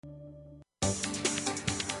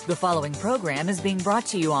The following program is being brought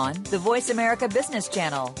to you on the Voice America Business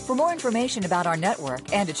Channel. For more information about our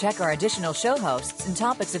network and to check our additional show hosts and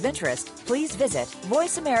topics of interest, please visit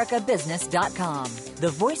voiceamericabusiness.com. The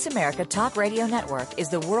Voice America Talk Radio Network is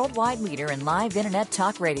the worldwide leader in live Internet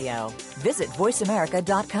talk radio. Visit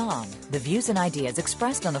voiceamerica.com. The views and ideas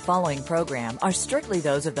expressed on the following program are strictly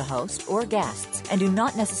those of the host or guests and do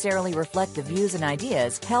not necessarily reflect the views and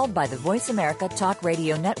ideas held by the Voice America Talk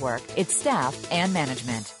Radio Network, its staff, and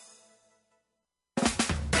management.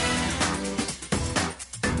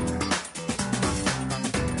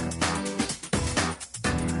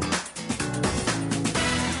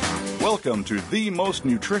 Welcome to the most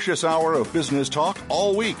nutritious hour of business talk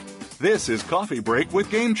all week. This is Coffee Break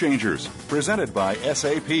with Game Changers, presented by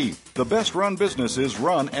SAP. The best-run businesses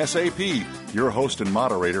run SAP. Your host and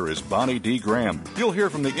moderator is Bonnie D. Graham. You'll hear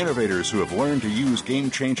from the innovators who have learned to use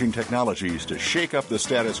game-changing technologies to shake up the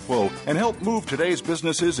status quo and help move today's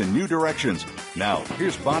businesses in new directions. Now,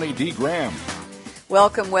 here's Bonnie D. Graham.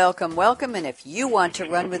 Welcome, welcome, welcome. And if you want to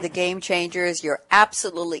run with the Game Changers, you're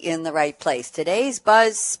absolutely in the right place. Today's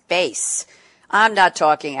buzz, space. I'm not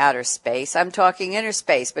talking outer space. I'm talking inner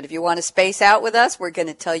space. But if you want to space out with us, we're going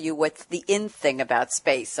to tell you what's the in thing about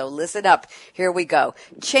space. So listen up. Here we go.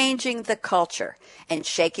 Changing the culture and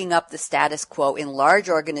shaking up the status quo in large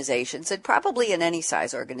organizations, and probably in any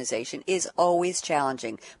size organization, is always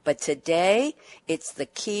challenging. But today, it's the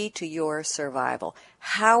key to your survival.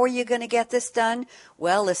 How are you going to get this done?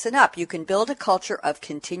 Well, listen up. You can build a culture of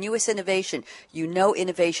continuous innovation. You know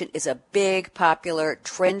innovation is a big, popular,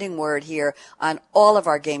 trending word here on all of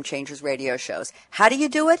our Game Changers radio shows. How do you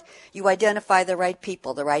do it? You identify the right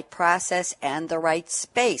people, the right process, and the right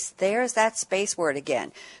space. There's that space word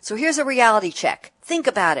again. So here's a reality check. Think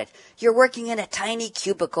about it. You're working in a tiny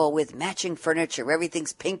cubicle with matching furniture.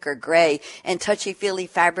 Everything's pink or gray and touchy-feely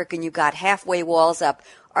fabric, and you got halfway walls up.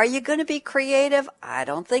 Are you going to be creative? I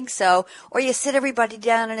don't think so. Or you sit everybody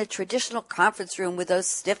down in a traditional conference room with those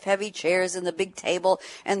stiff, heavy chairs and the big table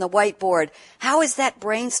and the whiteboard. How is that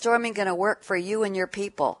brainstorming going to work for you and your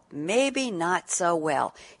people? Maybe not so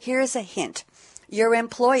well. Here's a hint. Your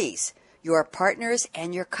employees, your partners,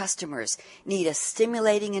 and your customers need a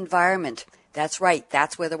stimulating environment. That's right.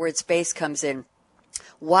 That's where the word space comes in.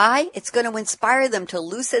 Why? It's going to inspire them to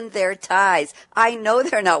loosen their ties. I know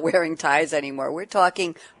they're not wearing ties anymore. We're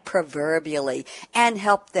talking proverbially, and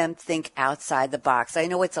help them think outside the box. I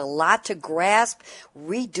know it's a lot to grasp,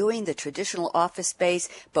 redoing the traditional office space,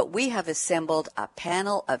 but we have assembled a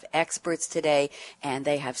panel of experts today, and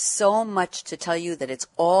they have so much to tell you that it's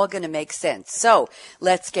all going to make sense. So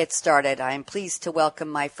let's get started. I'm pleased to welcome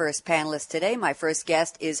my first panelist today. My first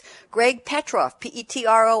guest is Greg Petroff,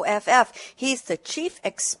 Petroff. He's the Chief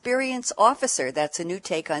Experience Officer, that's a new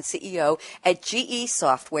take on CEO at GE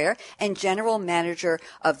Software, and General Manager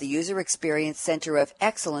of the User Experience Center of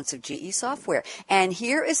Excellence of GE Software. And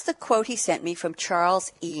here is the quote he sent me from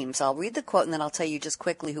Charles Eames. I'll read the quote and then I'll tell you just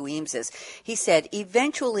quickly who Eames is. He said,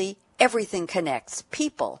 "Eventually, everything connects.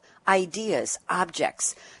 People, ideas,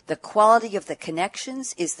 objects. The quality of the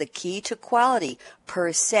connections is the key to quality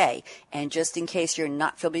per se." And just in case you're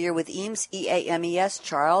not familiar with Eames, E-A-M-E-S,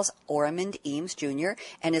 Charles Ormond Eames Jr.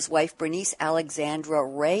 and his wife Bernice Alexandra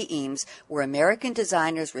Ray Eames were American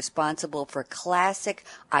designers responsible for classic,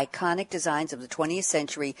 iconic designs of the 20th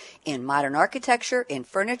century in modern architecture, in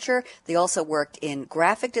furniture. They also worked in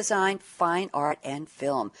graphic design, fine art, and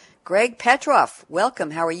film. Greg Petroff,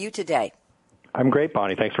 welcome. How are you today? I'm great,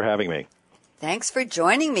 Bonnie. Thanks for having me. Thanks for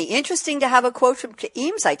joining me. Interesting to have a quote from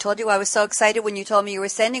Eames. I told you I was so excited when you told me you were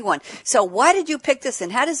sending one. So why did you pick this,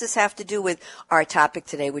 and how does this have to do with our topic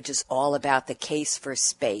today, which is all about the case for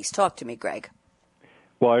space? Talk to me, Greg.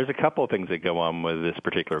 Well, there's a couple of things that go on with this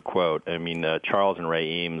particular quote. I mean, Charles and Ray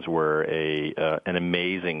Eames were an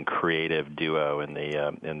amazing creative duo in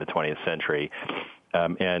the 20th century.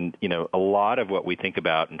 And, you know, a lot of what we think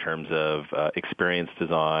about in terms of experience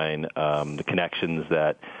design, the connections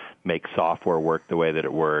that make software work the way that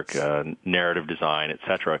it works, narrative design, et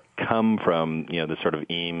cetera, come from, you know, the sort of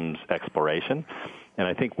Eames exploration. And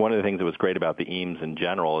I think one of the things that was great about the Eames in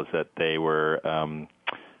general is that they're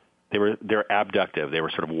abductive. They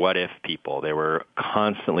were sort of what-if people. They were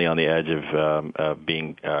constantly on the edge of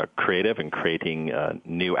being creative and creating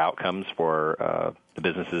new outcomes for the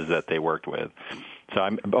businesses that they worked with. So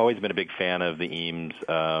I've always been a big fan of the Eames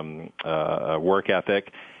work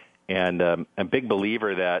ethic, and a big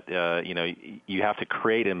believer that you have to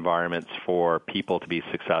create environments for people to be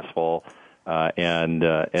successful. And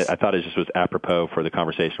I thought it just was apropos for the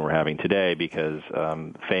conversation we're having today because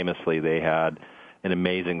famously they had an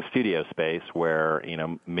amazing studio space where,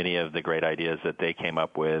 many of the great ideas that they came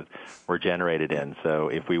up with were generated in. So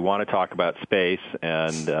if we want to talk about space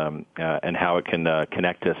and how it can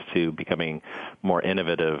connect us to becoming more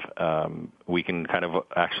innovative, we can kind of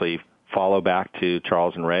actually follow back to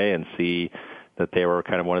Charles and Ray and see that they were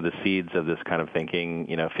kind of one of the seeds of this kind of thinking,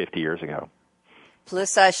 50 years ago.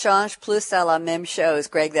 Plus ça change, plus ça la même chose.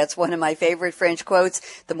 Greg, that's one of my favorite French quotes.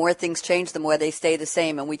 The more things change, the more they stay the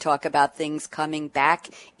same. And we talk about things coming back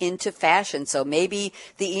into fashion. So maybe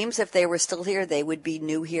the Eames, if they were still here, they would be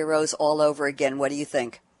new heroes all over again. What do you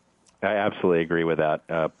think? I absolutely agree with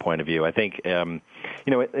that point of view. I think, in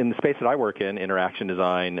the space that I work in, interaction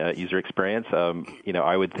design, user experience,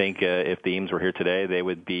 I would think if the Eames were here today, they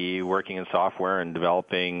would be working in software and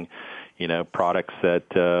developing products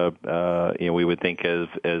that we would think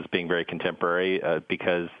as being very contemporary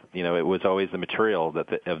because it was always the material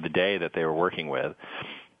of the day that they were working with,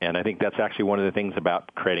 and I think that's actually one of the things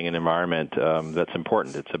about creating an environment that's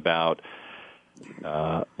important. It's about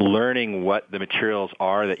learning what the materials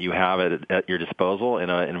are that you have at your disposal in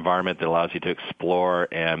an environment that allows you to explore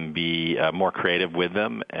and be more creative with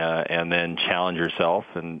them, and then challenge yourself.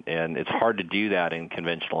 And it's hard to do that in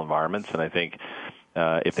conventional environments. And I think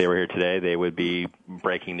if they were here today, they would be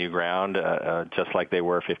breaking new ground just like they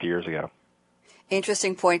were 50 years ago.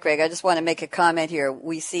 Interesting point, Greg. I just want to make a comment here.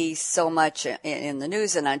 We see so much in the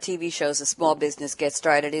news and on TV shows a small business gets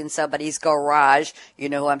started in somebody's garage, you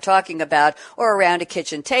know who I'm talking about, or around a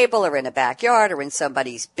kitchen table or in a backyard or in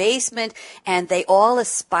somebody's basement, and they all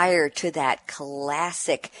aspire to that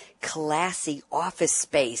classy office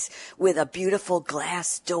space with a beautiful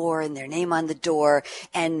glass door and their name on the door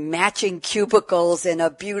and matching cubicles and a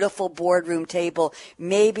beautiful boardroom table.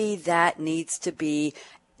 Maybe that needs to be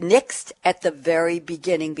nixed at the very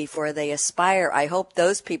beginning before they aspire. I hope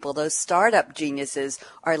those people, those startup geniuses,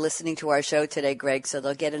 are listening to our show today, Greg, so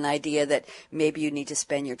they'll get an idea that maybe you need to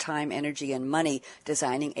spend your time, energy, and money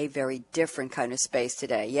designing a very different kind of space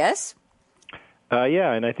today. Yes?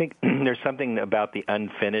 Yeah, and I think there's something about the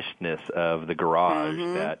unfinishedness of the garage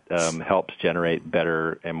that helps generate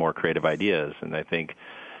better and more creative ideas. And I think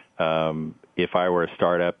if I were a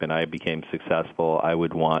startup and I became successful, I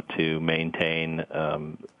would want to maintain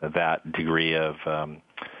that degree of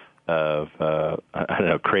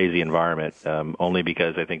crazy environment. Only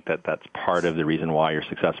because I think that that's part of the reason why you're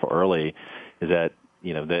successful early, is that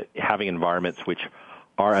that having environments which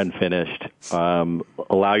are unfinished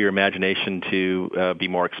allow your imagination to be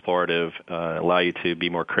more explorative, allow you to be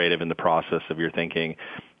more creative in the process of your thinking.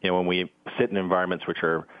 When we sit in environments which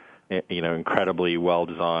are incredibly well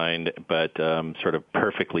designed, but sort of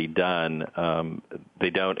perfectly done, they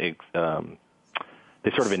don't. They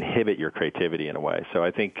sort of inhibit your creativity in a way. So I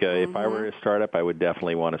think if I were a startup, I would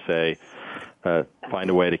definitely want to say, find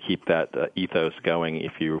a way to keep that ethos going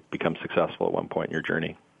if you become successful at one point in your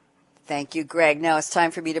journey. Thank you, Greg. Now it's time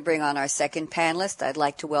for me to bring on our second panelist. I'd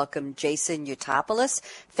like to welcome Jason Yotopoulos,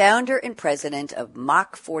 founder and president of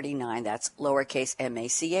Mach 49. That's lowercase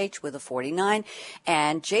M-A-C-H with a 49.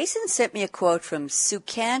 And Jason sent me a quote from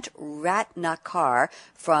Sukant Ratnakar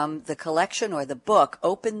from the collection or the book,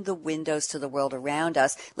 Open the Windows to the World Around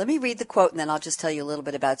Us. Let me read the quote and then I'll just tell you a little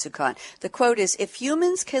bit about Sukant. The quote is, if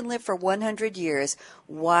humans can live for 100 years,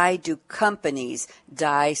 why do companies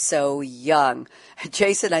die so young?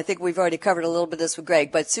 Jason, I think we've already covered a little bit of this with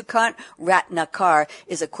Greg, but Sukant Ratnakar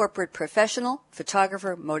is a corporate professional,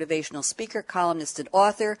 photographer, motivational speaker, columnist, and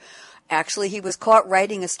author. Actually, he was caught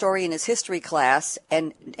writing a story in his history class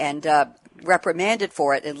and reprimanded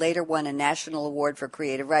for it and later won a national award for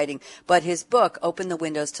creative writing. But his book, Open the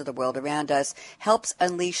Windows to the World Around Us, helps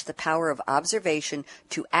unleash the power of observation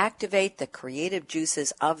to activate the creative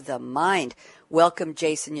juices of the mind. Welcome,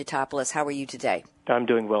 Jason Yotopoulos. How are you today? I'm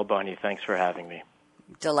doing well, Bonnie. Thanks for having me.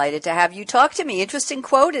 Delighted to have you talk to me. Interesting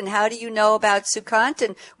quote, and how do you know about Sukant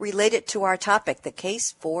and relate it to our topic, the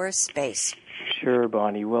case for space? Sure,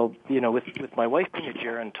 Bonnie. Well, with my wife being a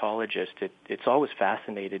gerontologist, it's always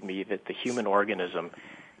fascinated me that the human organism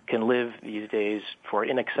can live these days for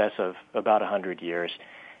in excess of about 100 years.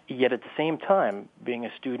 Yet at the same time, being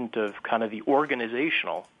a student of kind of the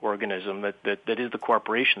organizational organism that is the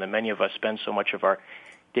corporation that many of us spend so much of our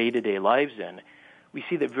day-to-day lives in, we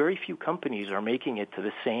see that very few companies are making it to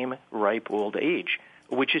the same ripe old age,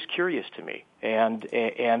 which is curious to me. And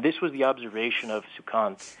this was the observation of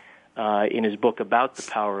Sukant in his book about the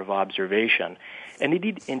power of observation. And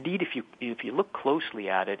indeed, if you look closely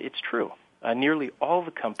at it, it's true. Nearly all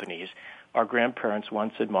the companies our grandparents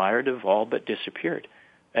once admired have all but disappeared.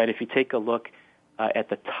 And if you take a look at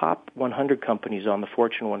the top 100 companies on the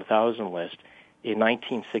Fortune 1000 list, in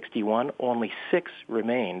 1961, only 6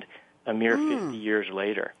 remained a mere 50 years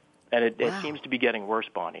later. And it seems to be getting worse,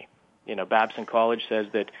 Bonnie. Babson College says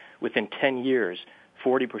that within 10 years,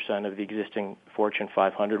 40% of the existing Fortune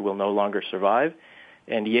 500 will no longer survive.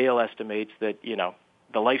 And Yale estimates that,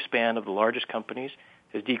 the lifespan of the largest companies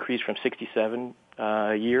has decreased from 67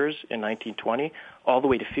 years in 1920 all the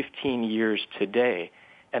way to 15 years today.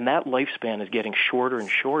 And that lifespan is getting shorter and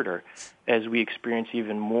shorter as we experience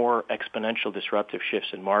even more exponential disruptive shifts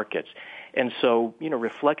in markets. And so,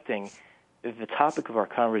 reflecting the topic of our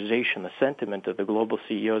conversation, the sentiment of the global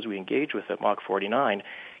CEOs we engage with at Mach 49,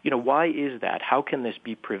 why is that? How can this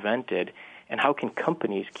be prevented? And how can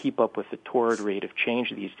companies keep up with the torrid rate of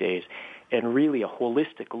change these days? And really a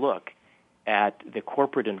holistic look at the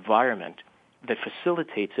corporate environment that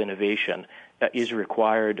facilitates innovation is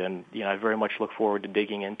required. And, I very much look forward to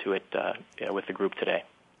digging into it with the group today.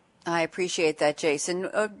 I appreciate that, Jason.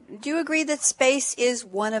 Do you agree that space is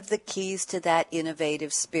one of the keys to that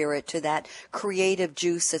innovative spirit, to that creative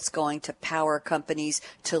juice that's going to power companies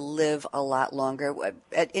to live a lot longer?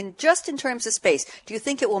 In terms of space, do you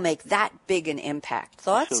think it will make that big an impact?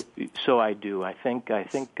 Thoughts? So I do. I think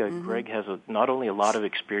Greg has not only a lot of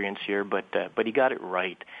experience here, but he got it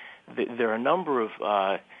right. There are a number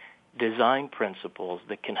of design principles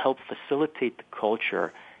that can help facilitate the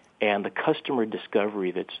culture and the customer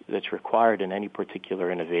discovery that's required in any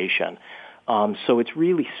particular innovation. So it's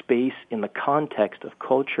really space in the context of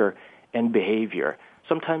culture and behavior.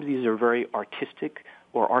 Sometimes these are very artistic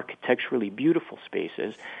or architecturally beautiful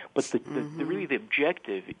spaces, but really the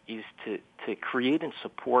objective is to create and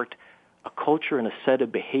support a culture and a set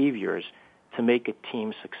of behaviors to make a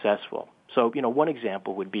team successful. So, one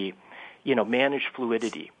example would be, manage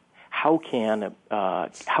fluidity. How can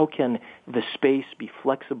the space be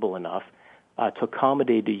flexible enough to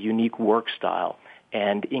accommodate a unique work style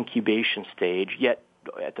and incubation stage, yet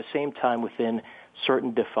at the same time within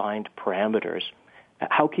certain defined parameters?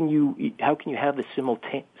 How can you have the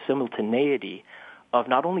simultaneity of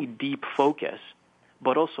not only deep focus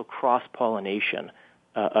but also cross-pollination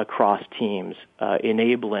across teams,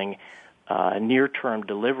 enabling near-term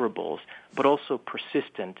deliverables, but also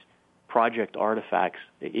persistent project artifacts,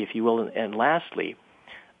 if you will. And lastly,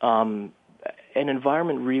 an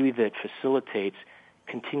environment really that facilitates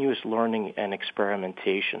continuous learning and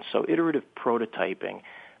experimentation. So iterative prototyping,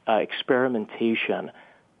 experimentation,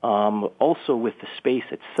 also with the space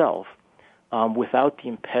itself, without the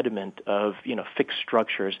impediment of fixed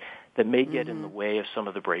structures that may get in the way of some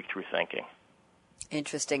of the breakthrough thinking.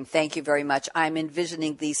 Interesting. Thank you very much. I'm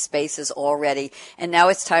envisioning these spaces already. And now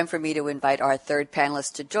it's time for me to invite our third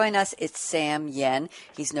panelist to join us. It's Sam Yen.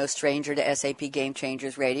 He's no stranger to SAP Game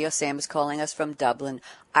Changers Radio. Sam is calling us from Dublin,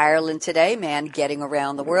 Ireland today, man getting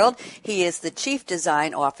around the world. He is the Chief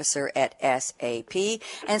Design Officer at SAP.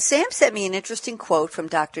 And Sam sent me an interesting quote from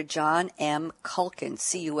Dr. John M. Culkin,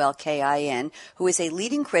 Culkin, who is a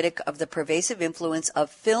leading critic of the pervasive influence of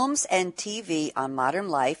films and TV on modern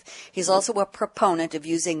life. He's also a proponent of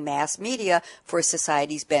using mass media for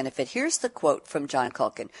society's benefit. Here's the quote from John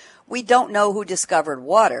Culkin. "We don't know who discovered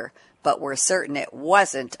water, but we're certain it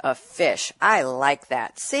wasn't a fish." I like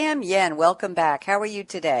that. Sam Yen, welcome back. How are you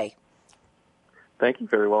today? Thank you.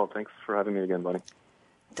 Very well. Thanks for having me again, Bunny.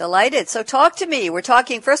 Delighted. So talk to me. We're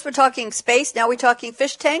talking space. Now we're talking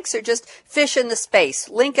fish tanks or just fish in the space?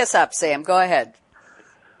 Link us up, Sam. Go ahead.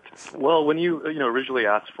 Well, when you originally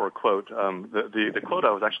asked for a quote, the quote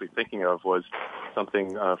I was actually thinking of was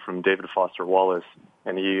something from David Foster Wallace,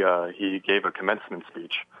 and he gave a commencement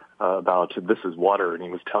speech about this is water, and he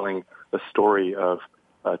was telling a story of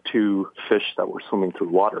two fish that were swimming through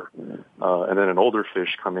water, and then an older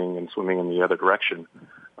fish coming and swimming in the other direction.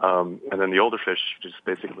 And then the older fish just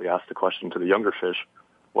basically asked the question to the younger fish,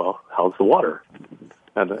 well, how's the water?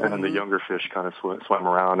 And then the younger fish kind of swam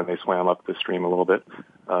around, and they swam up the stream a little bit.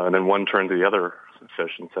 And then one turned to the other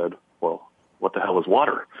fish and said, well, what the hell is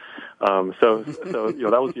water? So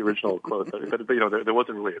that was the original quote. But there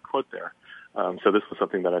wasn't really a quote there. So this was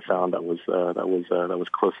something that I found that was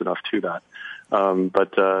close enough to that.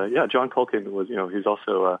 But John Culkin was, he's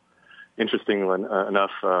also interesting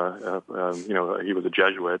enough. He was a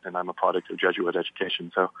Jesuit, and I'm a product of Jesuit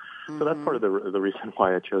education. So that's part of the reason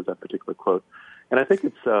why I chose that particular quote. And I think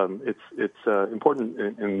it's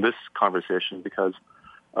important in this conversation because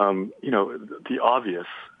the obvious,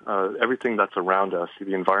 everything that's around us,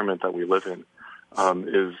 the environment that we live in,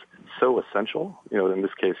 is so essential. In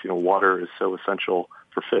this case, water is so essential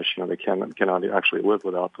for fish. They cannot actually live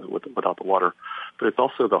without the water. But it's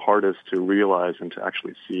also the hardest to realize and to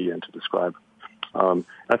actually see and to describe.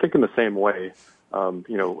 I think in the same way,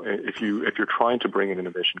 if you're trying to bring an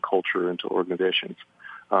innovation culture into organizations,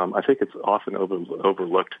 I think it's often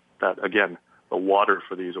overlooked that again, the water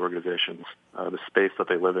for these organizations, the space that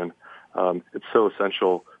they live in. It's so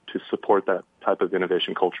essential to support that type of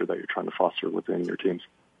innovation culture that you're trying to foster within your teams.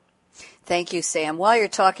 Thank you, Sam. While you're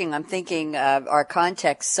talking, I'm thinking our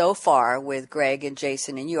context so far with Greg and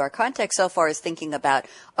Jason and you, our context so far is thinking about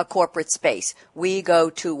a corporate space. We go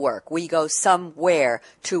to work. We go somewhere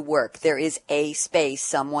to work. There is a space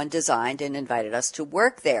someone designed and invited us to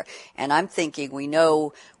work there. And I'm thinking, we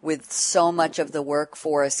know with so much of the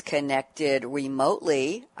workforce connected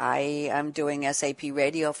remotely, I am doing SAP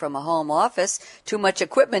radio from a home office, too much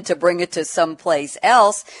equipment to bring it to someplace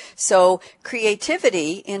else. So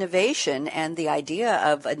creativity, innovation, and the idea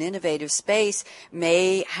of an innovative space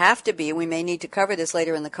may have to be, we may need to cover this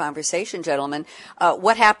later in the conversation, gentlemen,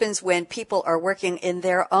 what happens when people are working in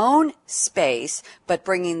their own space, but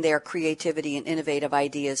bringing their creativity and innovative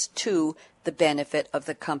ideas to the benefit of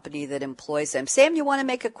the company that employs them. Sam, you want to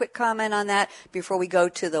make a quick comment on that before we go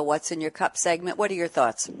to the What's in Your Cup segment? What are your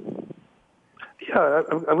thoughts? Yeah,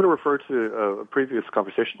 I'm going to refer to a previous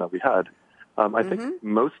conversation that we had. I think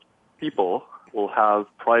most people will have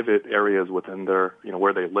private areas within their,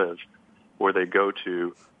 where they live, where they go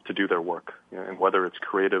to do their work. And whether it's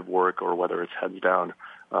creative work or whether it's heads down,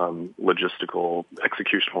 logistical,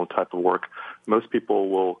 executional type of work, most people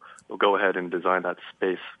will go ahead and design that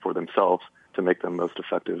space for themselves to make them most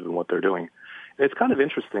effective in what they're doing. And it's kind of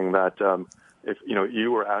interesting that if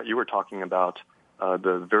you were talking about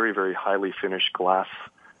the very, very highly finished glass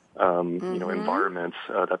environments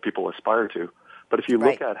that people aspire to. But if you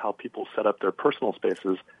look at how people set up their personal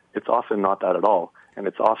spaces, it's often not that at all. And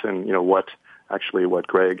it's often, what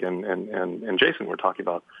Greg and Jason were talking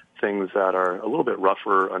about, things that are a little bit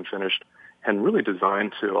rougher, unfinished, and really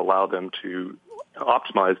designed to allow them to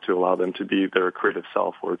optimize to allow them to be their creative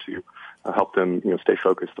self or to help them, stay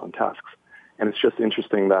focused on tasks. And it's just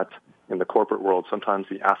interesting that in the corporate world, sometimes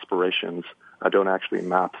the aspirations don't actually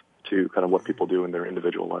map to kind of what people do in their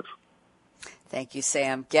individual lives. Thank you,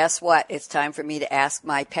 Sam. Guess what? It's time for me to ask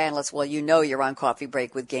my panelists. Well, you're on Coffee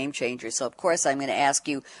Break with Game Changers. So, of course, I'm going to ask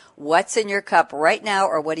you what's in your cup right now,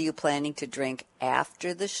 or what are you planning to drink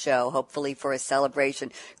after the show, hopefully for a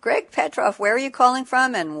celebration. Greg Petroff, where are you calling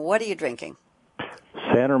from, and what are you drinking?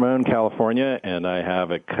 San Ramon, California, and I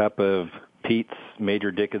have a cup of Pete's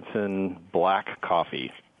Major Dickinson black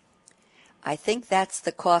coffee. I think that's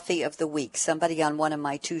the coffee of the week. Somebody on one of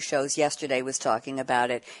my 2 shows yesterday was talking about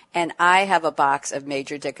it. And I have a box of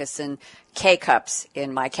Major Dickinson K-Cups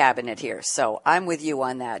in my cabinet here. So I'm with you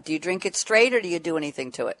on that. Do you drink it straight or do you do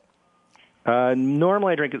anything to it?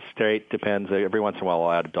 Normally I drink it straight. Depends. Every once in a while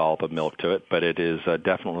I'll add a dollop of milk to it. But it is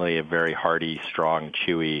definitely a very hearty, strong,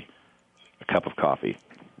 chewy cup of coffee.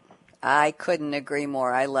 I couldn't agree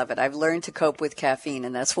more. I love it. I've learned to cope with caffeine,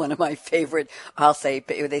 and that's one of my favorite.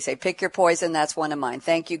 They say pick your poison. That's one of mine.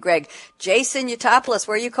 Thank you, Greg. Jason Yotopoulos,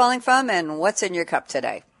 where are you calling from, and what's in your cup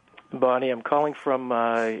today? Bonnie, I'm calling from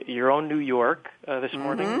your own New York this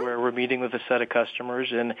morning, where we're meeting with a set of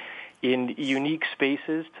customers and in unique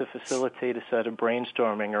spaces to facilitate a set of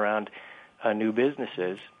brainstorming around new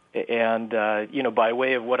businesses. And, by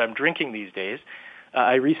way of what I'm drinking these days,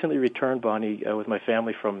 I recently returned, Bonnie, with my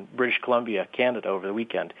family from British Columbia, Canada, over the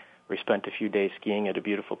weekend. We spent a few days skiing at a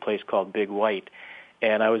beautiful place called Big White.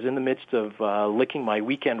 And I was in the midst of licking my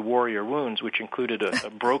weekend warrior wounds, which included a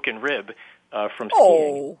broken rib from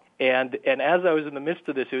skiing. And as I was in the midst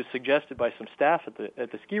of this, it was suggested by some staff at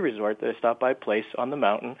the ski resort that I stop by a place on the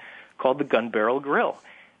mountain called the Gun Barrel Grill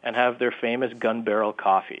and have their famous Gun Barrel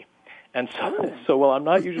coffee. And so while I'm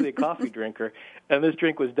not usually a coffee drinker, and this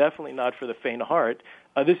drink was definitely not for the faint of heart,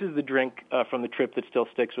 this is the drink from the trip that still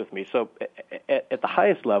sticks with me. So at the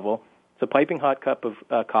highest level, it's a piping hot cup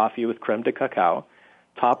of coffee with creme de cacao,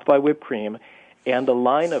 topped by whipped cream, and a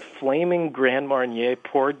line of flaming Grand Marnier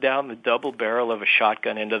poured down the double barrel of a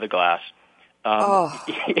shotgun into the glass.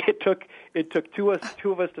 It took two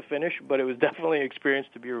of us to finish, but it was definitely an experience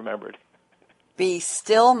to be remembered. Be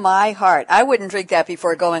still my heart. I wouldn't drink that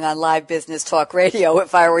before going on live business talk radio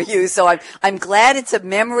if I were you. So I'm glad it's a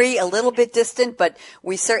memory, a little bit distant, but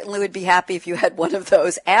we certainly would be happy if you had one of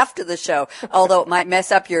those after the show, although it might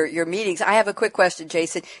mess up your meetings. I have a quick question,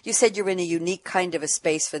 Jason. You said you're in a unique kind of a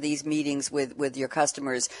space for these meetings with your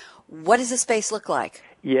customers. What does the space look like?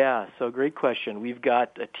 Yeah, so great question. We've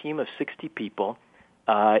got a team of 60 people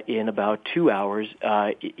in about 2 hours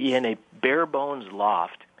in a bare-bones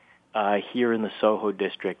loft here in the Soho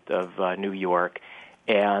district of New York,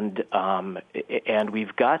 and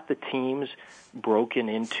we've got the teams broken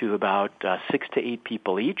into about 6 to 8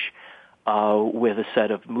 people each, with a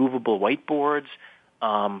set of movable whiteboards,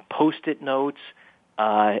 Post-it notes,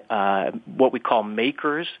 what we call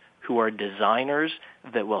makers, who are designers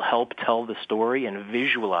that will help tell the story and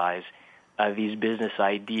visualize these business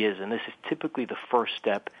ideas. And this is typically the first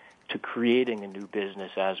step to creating a new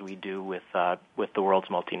business, as we do with the world's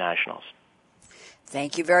multinationals.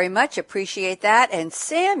 Thank you very much. Appreciate that. And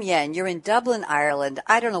Sam Yen, you're in Dublin, Ireland.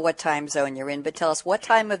 I don't know what time zone you're in, but tell us what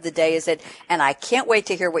time of the day is it? And I can't wait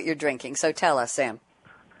to hear what you're drinking. So tell us, Sam.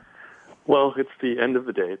 Well, it's the end of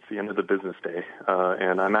the day. It's the end of the business day.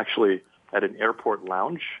 And I'm actually at an airport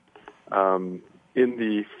lounge in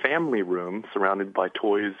the family room surrounded by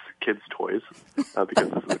toys, kids' toys, because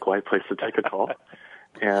this is a quiet place to take a call.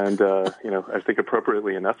 And, I think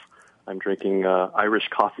appropriately enough, I'm drinking Irish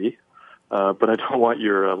coffee. But I don't want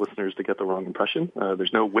your listeners to get the wrong impression.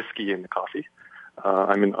 There's no whiskey in the coffee.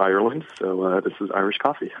 I'm in Ireland, so this is Irish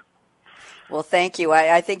coffee. Well, thank you.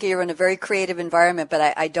 I think you're in a very creative environment,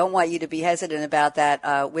 but I don't want you to be hesitant about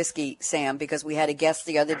that whiskey, Sam, because we had a guest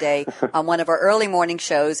the other day on one of our early morning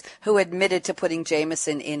shows who admitted to putting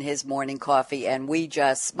Jameson in his morning coffee, and we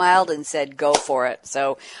just smiled and said, go for it.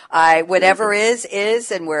 So whatever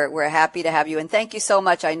is, and we're happy to have you. And thank you so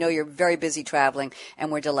much. I know you're very busy traveling,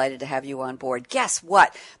 and we're delighted to have you on board. Guess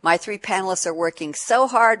what? My three panelists are working so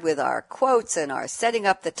hard with our quotes and our setting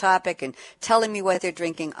up the topic and telling me what they're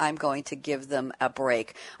drinking. I'm going to give them a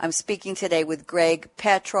break. I'm speaking today with Greg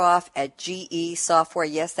Petroff at GE Software.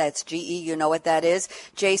 Yes, that's GE. You know what that is.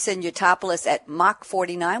 Jason Yotopoulos at Mach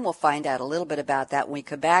 49. We'll find out a little bit about that when we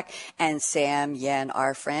come back. And Sam Yen,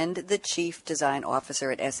 our friend, the Chief Design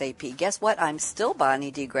Officer at SAP. Guess what? I'm still Bonnie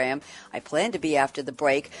D. Graham. I plan to be after the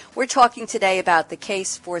break. We're talking today about the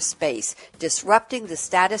case for space, disrupting the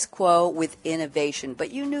status quo with innovation. But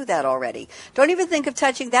you knew that already. Don't even think of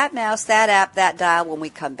touching that mouse, that app, that dial. When we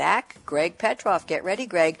come back, Greg Petroff. Get ready,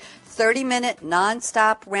 Greg. 30-minute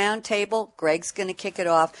nonstop roundtable. Greg's going to kick it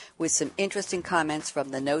off with some interesting comments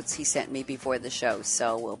from the notes he sent me before the show.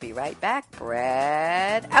 So we'll be right back.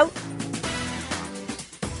 Brad out.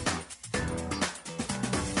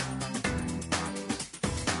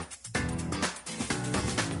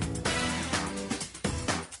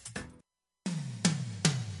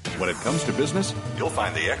 When it comes to business, you'll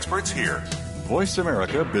find the experts here. Voice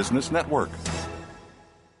America Business Network.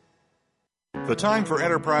 The time for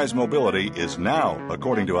enterprise mobility is now,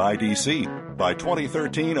 according to IDC. By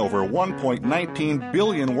 2013, over 1.19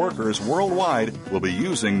 billion workers worldwide will be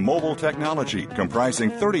using mobile technology,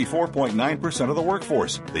 comprising 34.9% of the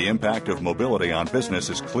workforce. The impact of mobility on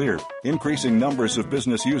business is clear. Increasing numbers of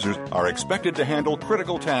business users are expected to handle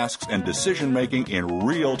critical tasks and decision-making in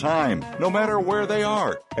real time, no matter where they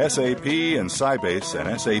are. SAP and Sybase,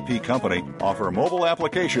 an SAP company, offer mobile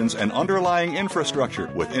applications and underlying infrastructure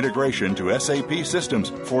with integration to SAP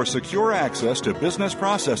systems for secure access to business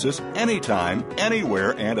processes anytime,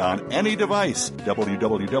 anywhere, and on any device.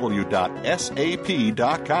 www.sap.com.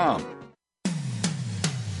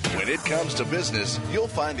 When it comes to business, you'll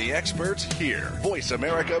find the experts here. Voice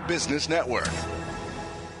America Business Network.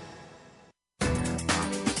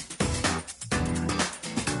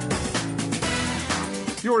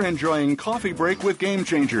 You're enjoying Coffee Break with Game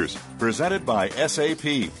Changers, presented by SAP.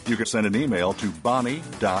 You can send an email to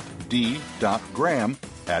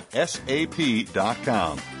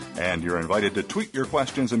bonnie.d.graham@sap.com. And you're invited to tweet your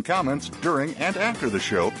questions and comments during and after the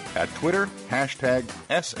show at Twitter,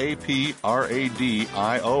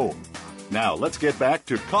 #SAPRADIO. Now, let's get back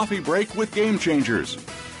to Coffee Break with Game Changers.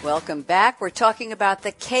 Welcome back. We're talking about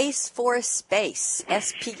the case for space,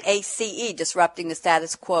 SPACE, disrupting the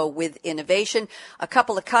status quo with innovation. A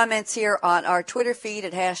couple of comments here on our Twitter feed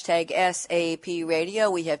at #SAP Radio.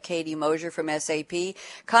 We have Katie Mosier from SAP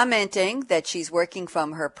commenting that she's working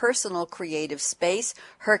from her personal creative space,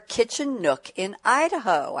 her kitchen nook in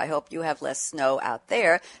Idaho. I hope you have less snow out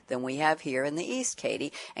there than we have here in the East,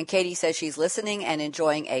 Katie. And Katie says she's listening and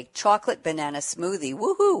enjoying a chocolate banana smoothie.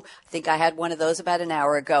 Woohoo! I think I had one of those about an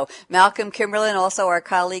hour ago. Malcolm Kimberlin, also our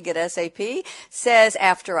colleague at SAP, says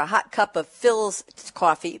after a hot cup of Phil's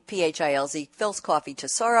coffee, Philz, Phil's Coffee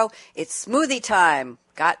Tesoro, it's smoothie time.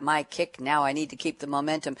 Got my kick. Now I need to keep the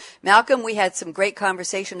momentum. Malcolm, we had some great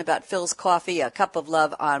conversation about Phil's Coffee, a cup of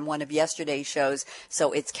love on one of yesterday's shows.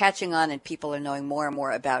 So it's catching on and people are knowing more and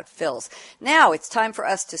more about Phil's. Now it's time for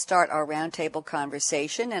us to start our roundtable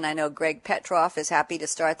conversation. And I know Greg Petroff is happy to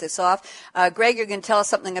start this off. Greg, you're going to tell us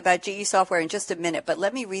something about GE Software in just a minute, but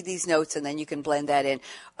let me read these notes and then you can blend that in.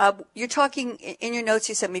 You're talking in your notes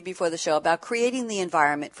you sent me before the show about creating the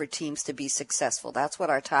environment for teams to be successful. That's what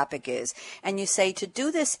our topic is. And you say to do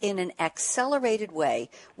this in an accelerated way,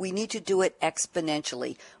 we need to do it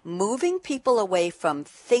exponentially, moving people away from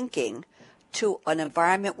thinking to an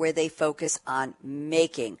environment where they focus on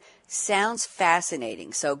making. Sounds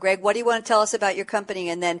fascinating. So, Greg, what do you want to tell us about your company?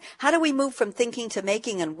 And then how do we move from thinking to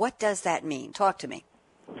making, and what does that mean? Talk to me.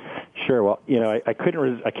 Sure. Well, I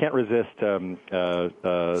can't resist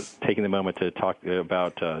taking the moment to talk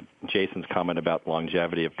about Jason's comment about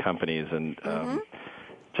longevity of companies, and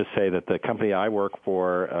just say that the company I work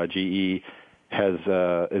for, GE, is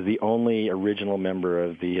the only original member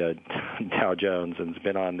of the Dow Jones, and has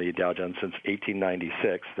been on the Dow Jones since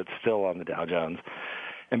 1896. That's still on the Dow Jones.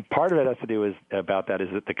 And part of it has to do about that is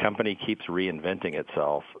that the company keeps reinventing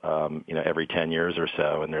itself, every 10 years or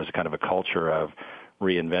so, and there's kind of a culture of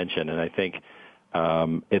reinvention. And I think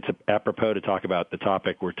it's apropos to talk about the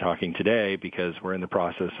topic we're talking today, because we're in the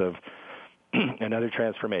process of another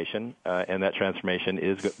transformation, and that transformation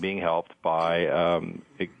is being helped by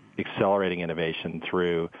accelerating innovation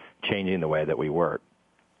through changing the way that we work.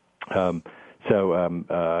 I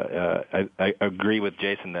agree with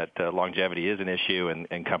Jason that longevity is an issue,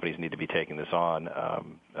 and companies need to be taking this on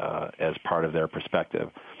as part of their perspective.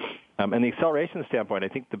 And the acceleration standpoint, I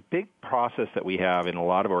think the big process that we have in a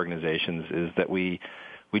lot of organizations is that we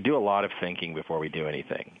do a lot of thinking before we do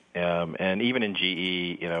anything. And even in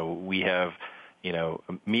GE, we have,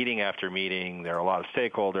 meeting after meeting, there are a lot of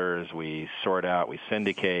stakeholders. We sort out, we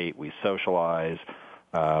syndicate, we socialize,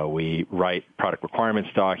 we write product requirements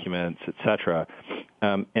documents, et cetera.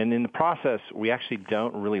 And in the process, we actually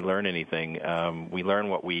don't really learn anything. We learn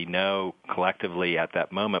what we know collectively at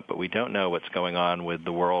that moment, but we don't know what's going on with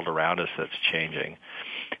the world around us that's changing.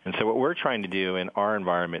 And so what we're trying to do in our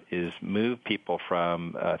environment is move people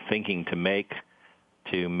from thinking to make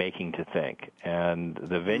to making to think. And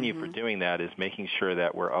the venue for doing that is making sure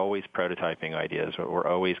that we're always prototyping ideas, or we're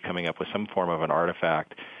always coming up with some form of an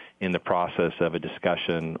artifact in the process of a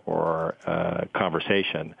discussion or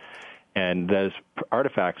conversation. And those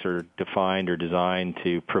artifacts are defined or designed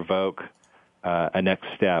to provoke a next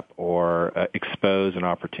step, or expose an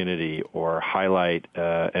opportunity, or highlight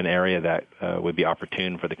an area that would be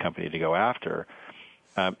opportune for the company to go after.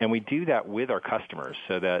 And we do that with our customers,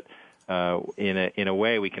 so that in a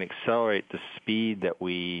way we can accelerate the speed that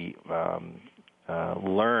we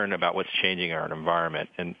learn about what's changing in our environment.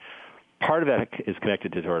 And part of that is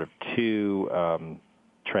connected to sort of two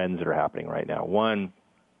trends that are happening right now. One,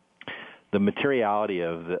 the materiality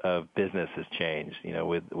of business has changed.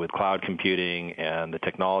 With cloud computing and the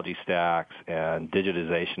technology stacks and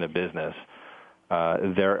digitization of business,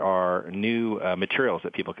 there are new materials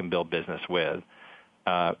that people can build business with.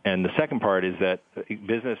 And the second part is that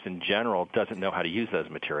business in general doesn't know how to use those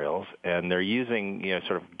materials, and they're using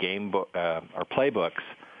sort of game book or playbooks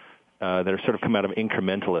that are sort of come out of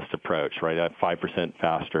incrementalist approach, right? At 5%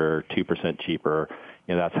 faster, 2% cheaper.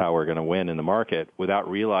 That's how we're going to win in the market, without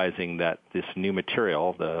realizing that this new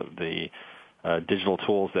material, the digital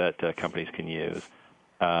tools that companies can use,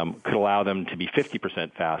 could allow them to be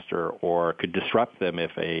 50% faster, or could disrupt them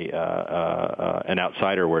if an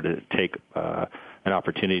outsider were to take an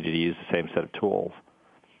opportunity to use the same set of tools.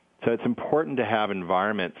 So it's important to have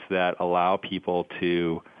environments that allow people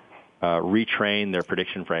to retrain their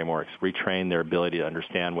prediction frameworks, retrain their ability to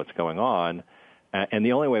understand what's going on. And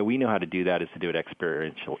the only way we know how to do that is to do it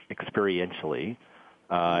experientially,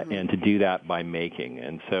 and to do that by making.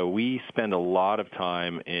 And so we spend a lot of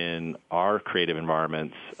time in our creative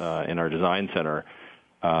environments, in our design center,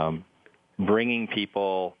 bringing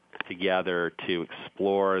people together to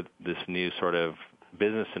explore this new sort of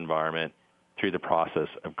business environment through the process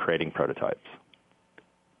of creating prototypes.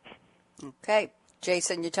 Okay.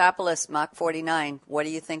 Jason Yotopoulos, Mach 49. What do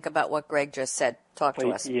you think about what Greg just said? Talk to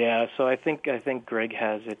us. Yeah, so I think Greg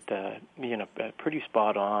has it, pretty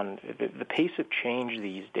spot on. The pace of change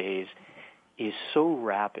these days is so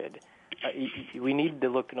rapid. We need to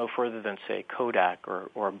look no further than, say, Kodak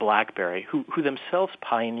or BlackBerry, who themselves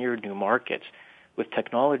pioneered new markets with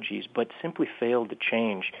technologies, but simply failed to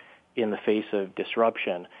change in the face of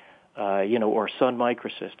disruption. Or Sun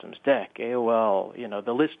Microsystems, DEC, AOL.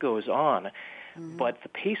 The list goes on. But the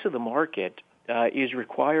pace of the market is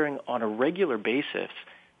requiring, on a regular basis,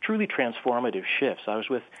 truly transformative shifts. I was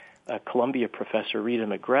with Columbia professor Rita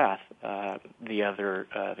McGrath the other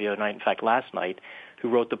night, in fact last night, who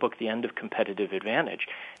wrote the book The End of Competitive Advantage.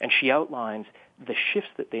 And she outlines the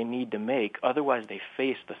shifts that they need to make, otherwise they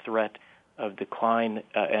face the threat of decline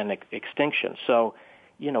and extinction. So,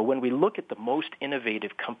 when we look at the most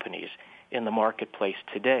innovative companies in the marketplace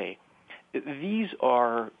today, these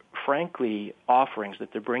are, frankly, offerings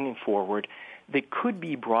that they're bringing forward that could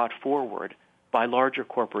be brought forward by larger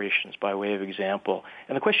corporations, by way of example.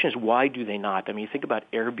 And the question is, why do they not? I mean, you think about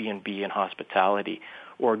Airbnb and hospitality,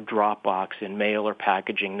 or Dropbox in mail or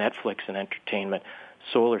packaging, Netflix in entertainment,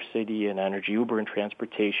 SolarCity in energy, Uber in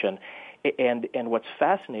transportation. And what's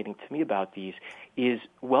fascinating to me about these is,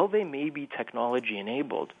 while they may be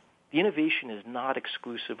technology-enabled, the innovation is not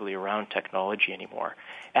exclusively around technology anymore.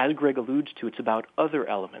 As Greg alludes to, it's about other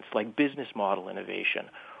elements like business model innovation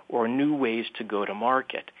or new ways to go to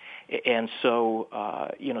market. And so,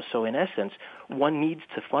 so in essence, one needs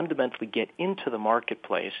to fundamentally get into the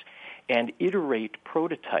marketplace and iterate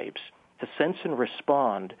prototypes to sense and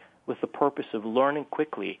respond with the purpose of learning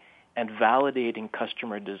quickly and validating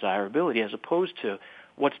customer desirability, as opposed to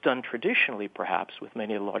what's done traditionally, perhaps, with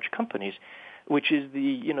many of the large companies, which is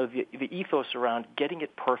the ethos around getting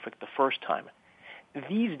it perfect the first time.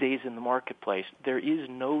 These days in the marketplace, there is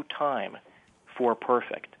no time for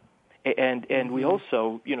perfect. And we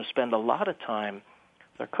also, spend a lot of time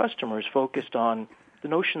with our customers focused on the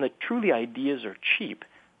notion that truly ideas are cheap.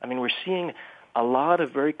 I mean, we're seeing a lot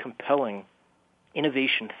of very compelling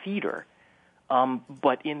innovation theater,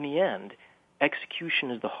 but in the end, execution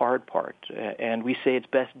is the hard part. And we say it's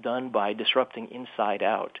best done by disrupting inside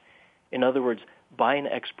out. In other words, by an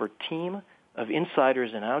expert team of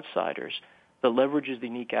insiders and outsiders that leverages the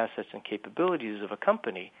unique assets and capabilities of a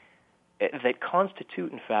company that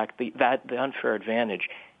constitute, in fact, the unfair advantage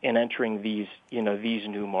in entering these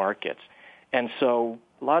new markets. And so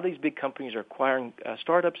a lot of these big companies are acquiring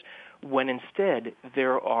startups when instead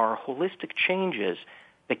there are holistic changes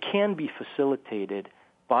that can be facilitated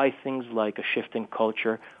by things like a shift in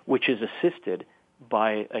culture, which is assisted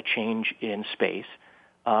by a change in space,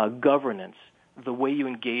 governance, the way you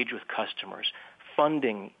engage with customers,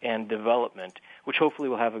 funding and development, which hopefully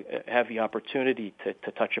we'll have the opportunity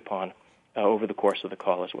to touch upon over the course of the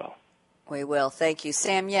call as well. We will. Thank you.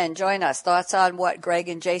 Sam Yen, join us. Thoughts on what Greg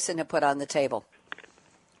and Jason have put on the table?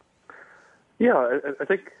 Yeah, I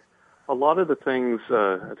think a lot of the things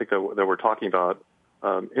that we're talking about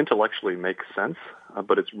intellectually make sense,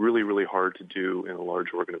 but it's really, really hard to do in a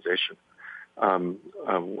large organization. There's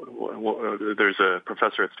a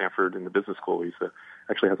professor at Stanford in the business school. He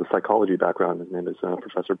actually has a psychology background. His name is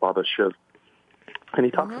Professor Baba Shiv. And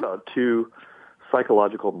he talks about two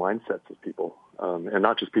psychological mindsets of people, and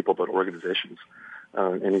not just people, but organizations.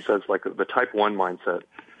 And he says, like, the type 1 mindset,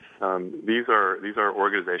 these are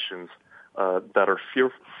organizations that are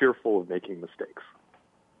fearful of making mistakes,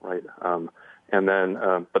 right?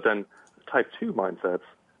 But then type 2 mindsets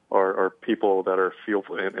are people that are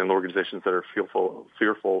fearful, and organizations that are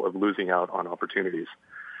fearful of losing out on opportunities.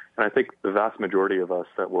 And I think the vast majority of us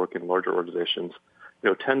that work in larger organizations,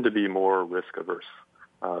 tend to be more risk averse,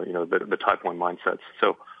 the type 1 mindsets.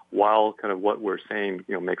 So while kind of what we're saying,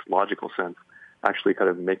 makes logical sense, actually kind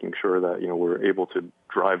of making sure that, we're able to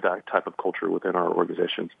drive that type of culture within our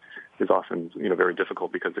organizations is often, very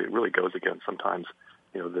difficult, because it really goes against sometimes,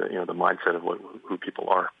 the mindset of who people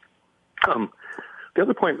are. The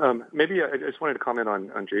other point, maybe I just wanted to comment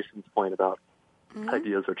on Jason's point about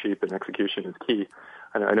ideas are cheap and execution is key.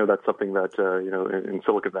 And I know that's something that, in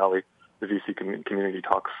Silicon Valley, the VC community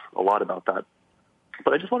talks a lot about that.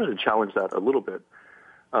 But I just wanted to challenge that a little bit,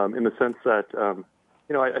 in the sense that,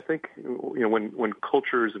 I think, when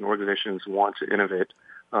cultures and organizations want to innovate,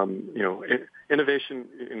 innovation,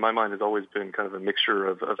 in my mind, has always been kind of a mixture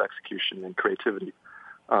of execution and creativity.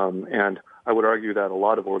 And I would argue that a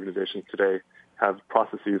lot of organizations today have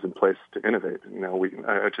processes in place to innovate,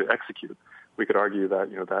 to execute. We could argue that,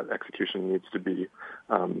 that execution needs to be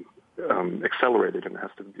accelerated, and it has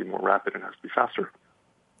to be more rapid, and it has to be faster.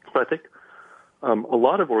 But I think a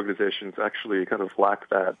lot of organizations actually kind of lack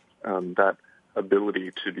that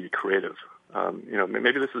ability to be creative.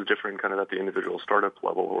 Maybe this is different kind of at the individual startup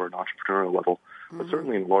level or an entrepreneurial level, but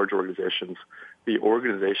certainly in large organizations, the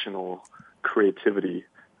organizational creativity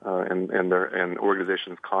and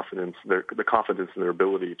organizations' confidence, the confidence in their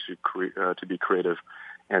ability to be creative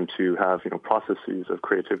and to have processes of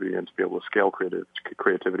creativity and to be able to scale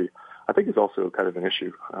creativity, I think is also kind of an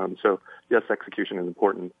issue. So yes, execution is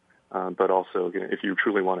important, but also if you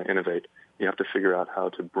truly want to innovate, you have to figure out how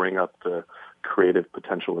to bring up the creative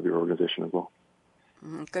potential of your organization as well.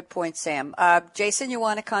 Good point, Sam. Jason, you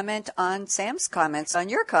want to comment on Sam's comments on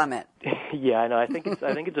your comment? Yeah, no, I think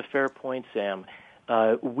it's a fair point, Sam.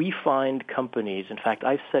 We find companies. In fact,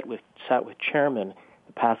 I've sat with chairmen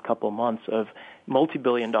the past couple of months of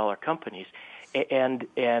multi-billion-dollar companies, and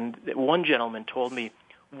one gentleman told me,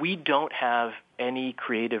 we don't have any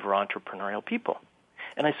creative or entrepreneurial people.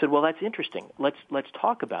 And I said, well, that's interesting. Let's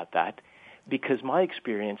talk about that, because my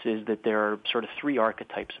experience is that there are sort of three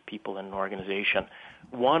archetypes of people in an organization.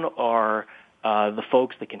 One are the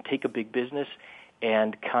folks that can take a big business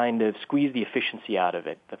and kind of squeeze the efficiency out of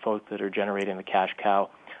it, the folks that are generating the cash cow.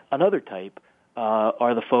 Another type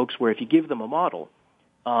are the folks where if you give them a model,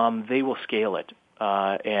 they will scale it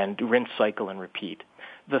and rinse, cycle, and repeat.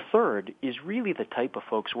 The third is really the type of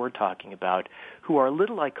folks we're talking about who are a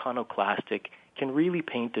little iconoclastic, can really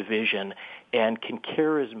paint a vision, and can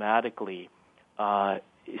charismatically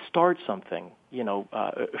start something,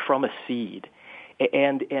 from a seed.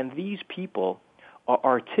 And these people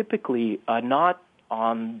are typically not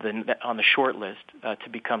on the short list to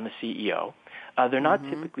become the CEO. They're not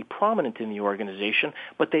typically prominent in the organization,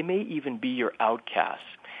 but they may even be your outcasts.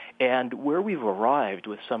 And where we've arrived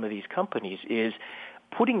with some of these companies is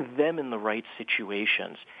putting them in the right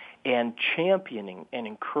situations and championing and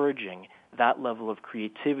encouraging that level of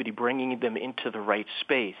creativity, bringing them into the right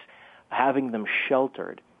space, having them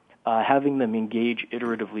sheltered, having them engage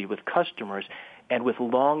iteratively with customers and with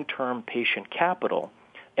long-term patient capital,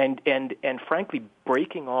 and frankly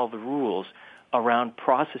breaking all the rules around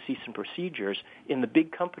processes and procedures in the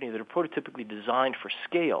big company that are prototypically designed for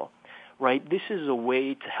scale, right? This is a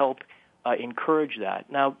way to help encourage that.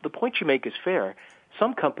 Now, the point you make is fair.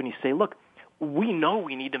 Some companies say, look, we know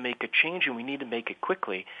we need to make a change and we need to make it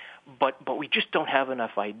quickly, but we just don't have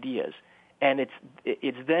enough ideas. And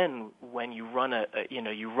it's then when you run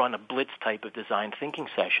a blitz type of design thinking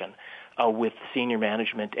session with senior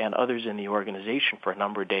management and others in the organization for a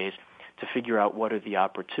number of days to figure out what are the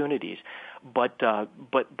opportunities. But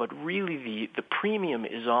really the premium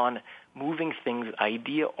is on moving things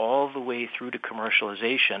idea all the way through to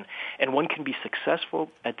commercialization, and one can be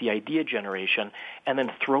successful at the idea generation and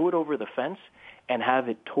then throw it over the fence and have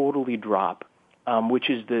it totally drop, which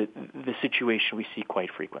is the situation we see quite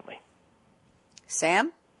frequently.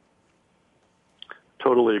 Sam?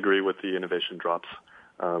 Totally agree with the innovation drops.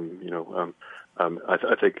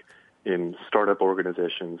 I think in startup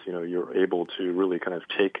organizations, you're able to really kind of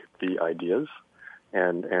take the ideas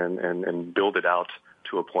and build it out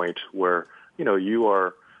to a point where, you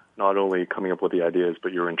are not only coming up with the ideas,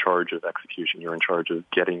 but you're in charge of execution. You're in charge of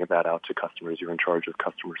getting that out to customers. You're in charge of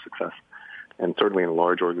customer success. And certainly in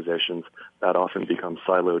large organizations, that often becomes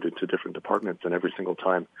siloed into different departments, and every single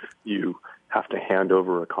time you have to hand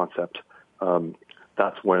over a concept,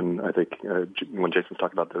 that's when I think when Jason's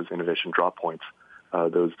talking about those innovation drop points,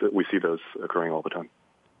 we see those occurring all the time.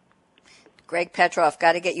 Greg Petroff,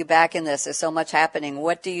 got to get you back in this. There's so much happening.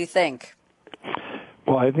 What do you think?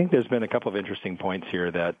 Well, I think there's been a couple of interesting points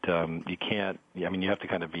here that you have to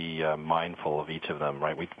kind of be mindful of each of them,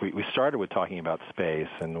 right? We started with talking about space,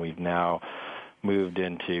 and we've now moved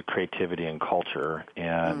into creativity and culture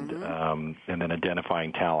and then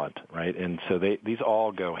identifying talent, right? And so these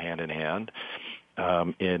all go hand in hand.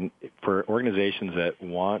 For organizations that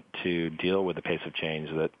want to deal with the pace of change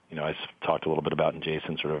that, I talked a little bit about and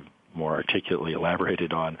Jason sort of more articulately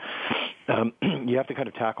elaborated on, you have to kind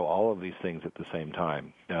of tackle all of these things at the same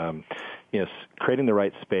time. Yes, creating the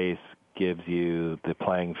right space gives you the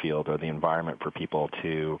playing field or the environment for people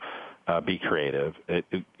to be creative.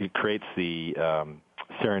 It creates the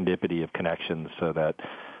serendipity of connections so that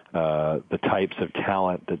the types of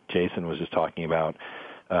talent that Jason was just talking about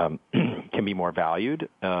can be more valued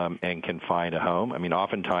and can find a home. I mean,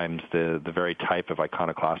 oftentimes the very type of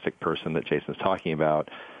iconoclastic person that Jason's talking about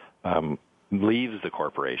leaves the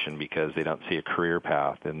corporation because they don't see a career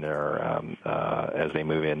path in their as they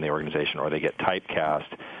move in the organization, or they get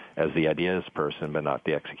typecast as the ideas person but not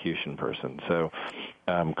the execution person. So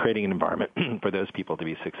creating an environment for those people to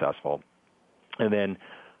be successful. And then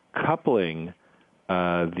coupling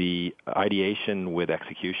the ideation with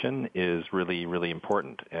execution is really, really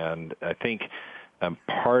important. And I think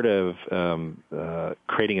part of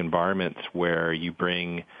creating environments where you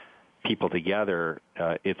bring people together,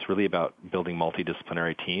 it's really about building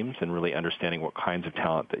multidisciplinary teams and really understanding what kinds of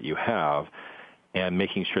talent that you have and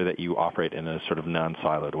making sure that you operate in a sort of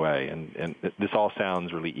non-siloed way. And this all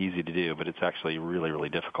sounds really easy to do, but it's actually really, really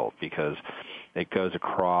difficult because it goes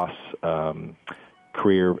across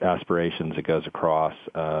career aspirations. It goes across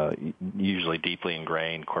usually deeply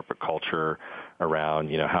ingrained corporate culture around,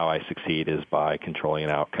 how I succeed is by controlling an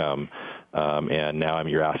outcome. And now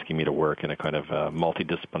you're asking me to work in a kind of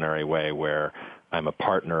multidisciplinary way where I'm a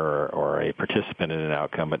partner or a participant in an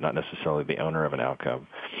outcome, but not necessarily the owner of an outcome.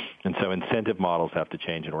 And so incentive models have to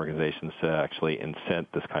change in organizations to actually incent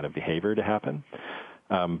this kind of behavior to happen.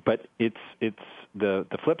 But it's the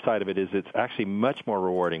flip side of it is it's actually much more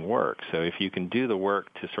rewarding work. So if you can do the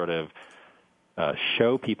work to sort of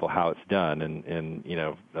show people how it's done, and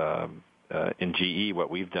in GE what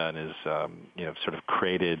we've done is sort of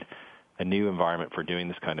created a new environment for doing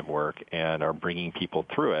this kind of work and are bringing people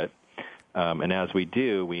through it. And as we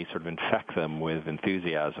do, we sort of infect them with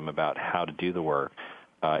enthusiasm about how to do the work.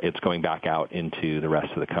 It's going back out into the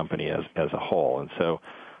rest of the company as a whole. And so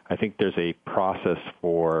I think there's a process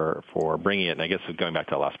for bringing it, and I guess going back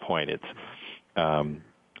to the last point, it's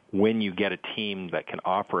when you get a team that can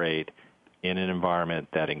operate in an environment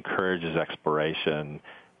that encourages exploration,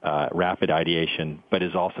 rapid ideation, but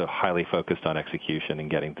is also highly focused on execution and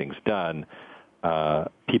getting things done,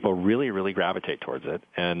 people really, really gravitate towards it,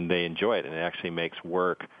 and they enjoy it, and it actually makes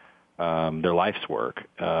work their life's work.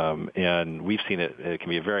 And we've seen it can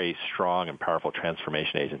be a very strong and powerful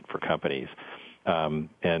transformation agent for companies. And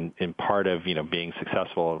part of, being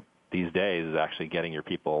successful these days is actually getting your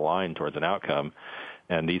people aligned towards an outcome.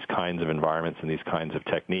 And these kinds of environments and these kinds of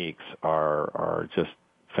techniques are just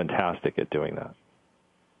fantastic at doing that.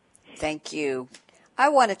 Thank you. I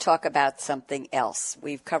want to talk about something else.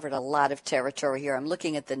 We've covered a lot of territory here. I'm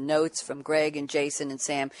looking at the notes from Greg and Jason and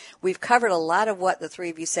Sam. We've covered a lot of what the three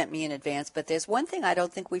of you sent me in advance, but there's one thing I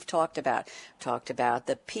don't think we've talked about. Talked about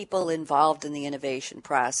the people involved in the innovation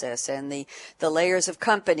process and the layers of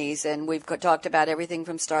companies, and we've talked about everything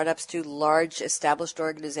from startups to large established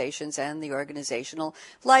organizations and the organizational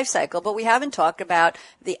life cycle, but we haven't talked about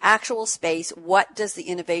the actual space. What does the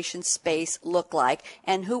innovation space look like,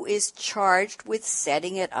 and who is charged with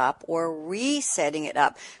setting it up or resetting it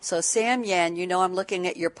up? So Sam Yan, I'm looking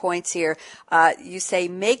at your points here. You say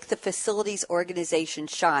make the facilities organization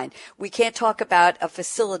shine. We can't talk about a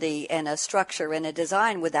facility and a structure and a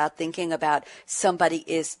design without thinking about somebody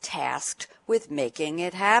is tasked with making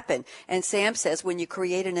it happen. And Sam says when you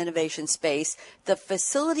create an innovation space, the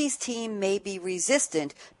facilities team may be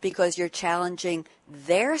resistant because you're challenging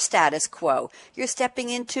their status quo. You're stepping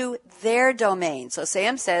into their domain. So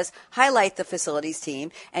Sam says highlight the facilities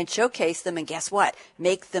team and showcase them, and guess what?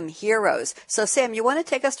 Make them heroes. So Sam, you want to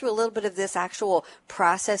take us through a little bit of this actual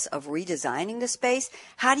process of redesigning the space?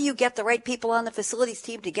 How do you get the right people on the facilities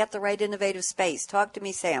team to get the right innovative space? Talk to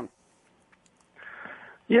me, Sam.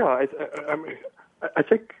 Yeah, I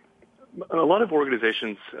think a lot of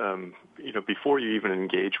organizations, before you even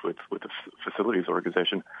engage with the facilities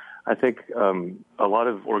organization, I think a lot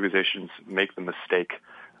of organizations make the mistake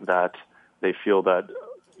that they feel that,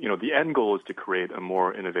 the end goal is to create a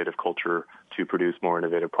more innovative culture to produce more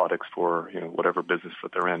innovative products for, whatever business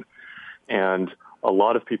that they're in. And a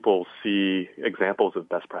lot of people see examples of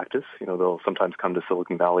best practice. They'll sometimes come to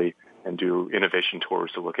Silicon Valley and do innovation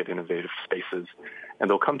tours to look at innovative spaces. And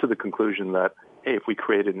they'll come to the conclusion that, hey, if we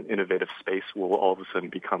create an innovative space, we'll all of a sudden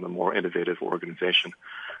become a more innovative organization.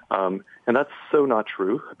 And that's so not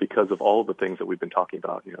true because of all of the things that we've been talking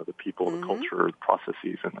about, the people, the culture, the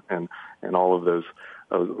processes, and all of those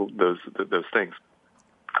things.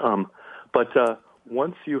 But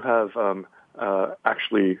once you have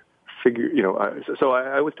actually so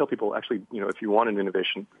I always tell people, actually, if you want an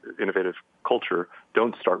innovative culture,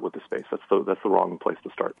 don't start with the space. That's the wrong place to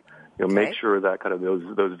start. Okay. Make sure that kind of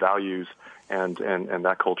those values and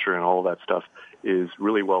that culture and all of that stuff is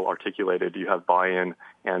really well articulated. You have buy-in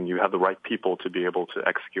and you have the right people to be able to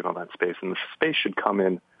execute on that space. And the space should come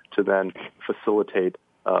in to then facilitate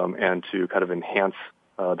and to kind of enhance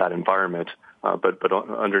that environment. But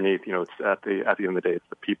underneath, it's at the end of the day, it's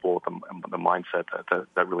the people, the mindset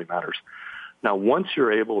that really matters. Now, once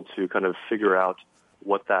you're able to kind of figure out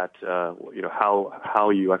what that,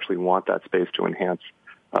 how you actually want that space to enhance,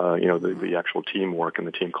 the actual teamwork and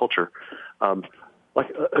the team culture,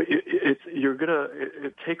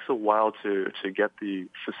 it takes a while to get the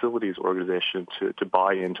facilities organization to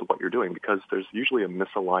buy into what you're doing because there's usually a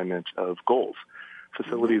misalignment of goals.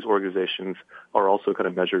 Facilities organizations are also kind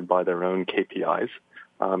of measured by their own KPIs,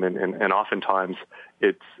 and oftentimes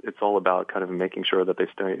it's all about kind of making sure that they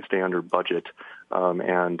stay under budget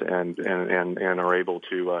and are able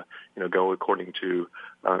to go according to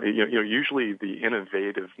usually the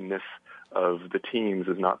innovativeness of the teams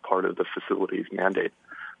is not part of the facilities mandate.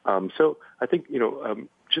 So I think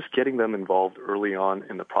just getting them involved early on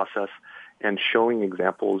in the process and showing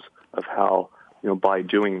examples of how by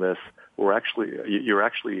doing this you're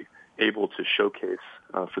actually able to showcase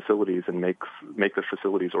facilities and make the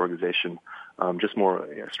facilities organization just more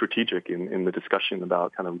strategic in the discussion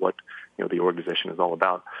about kind of what the organization is all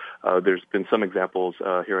about. There's been some examples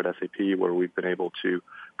here at SAP where we've been able to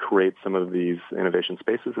create some of these innovation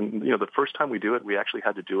spaces, and the first time we do it, we actually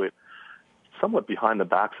had to do it somewhat behind the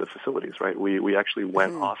backs of facilities, right? We actually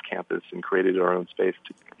went off campus and created our own space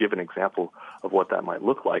to give an example of what that might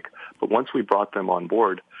look like. But once we brought them on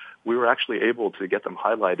board, we were actually able to get them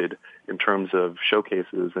highlighted in terms of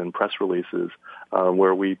showcases and press releases,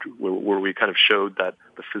 where we kind of showed that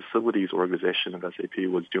the facilities organization of SAP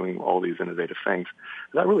was doing all these innovative things.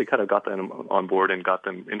 And that really kind of got them on board and got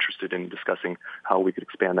them interested in discussing how we could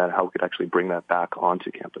expand that, how we could actually bring that back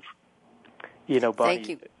onto campus. Bonnie, Thank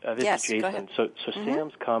you. This is Jason. So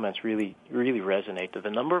Sam's comments really resonate.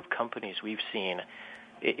 The number of companies we've seen,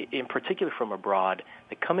 in particular from abroad,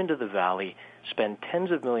 that come into the Valley, spend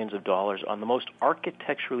tens of millions of dollars on the most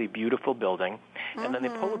architecturally beautiful building, and then they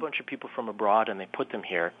pull a bunch of people from abroad and they put them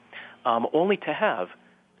here, only to have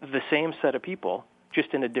the same set of people,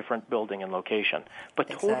 just in a different building and location, but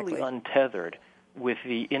totally untethered with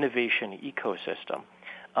the innovation ecosystem.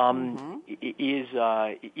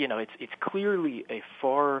 It's clearly a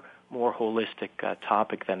far more holistic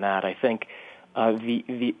topic than that. I think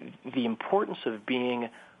the importance of being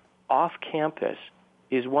off campus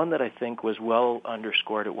is one that I think was well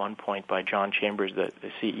underscored at one point by John Chambers, the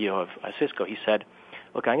CEO of Cisco. He said,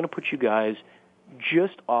 look, I'm going to put you guys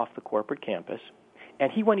just off the corporate campus.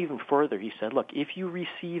 And he went even further. He said, look, if you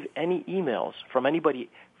receive any emails from anybody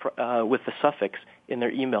with the suffix in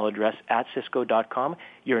their email address at cisco.com,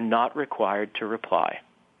 you're not required to reply.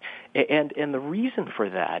 And the reason for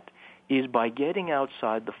that is by getting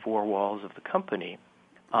outside the four walls of the company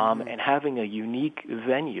and having a unique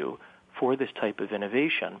venue for this type of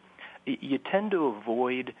innovation, you tend to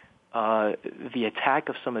avoid the attack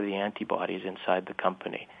of some of the antibodies inside the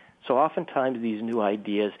company. So oftentimes these new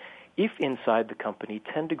ideas, if inside the company,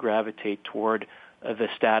 tend to gravitate toward the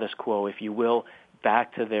status quo, if you will,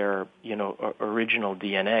 back to their original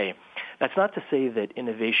DNA. That's not to say that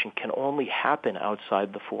innovation can only happen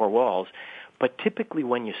outside the four walls, but typically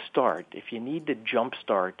when you start, if you need to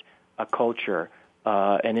jumpstart a culture,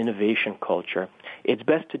 an innovation culture, it's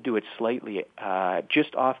best to do it slightly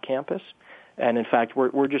just off campus. And in fact,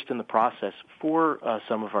 we're just in the process for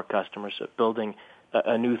some of our customers of building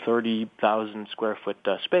a new 30,000 square foot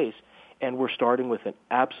space, and we're starting with an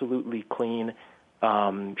absolutely clean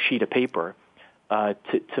sheet of paper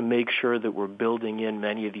to make sure that we're building in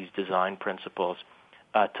many of these design principles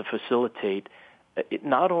to facilitate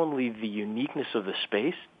not only the uniqueness of the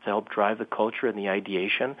space to help drive the culture and the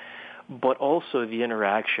ideation, but also the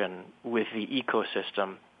interaction with the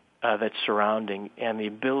ecosystem that's surrounding and the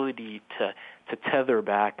ability to tether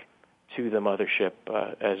back to the mothership,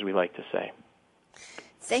 as we like to say.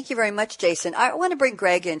 Thank you very much, Jason. I want to bring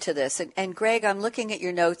Greg into this. And Greg, I'm looking at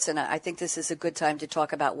your notes, and I think this is a good time to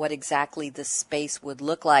talk about what exactly the space would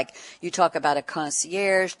look like. You talk about a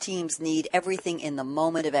concierge. Teams need everything in the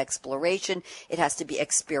moment of exploration. It has to be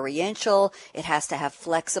experiential. It has to have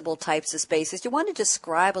flexible types of spaces. Do you want to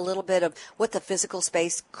describe a little bit of what the physical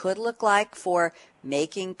space could look like for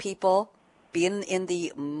making people be in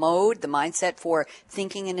the mode, the mindset for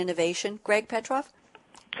thinking and innovation? Greg Petroff?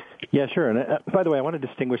 Yeah, sure. And by the way, I want to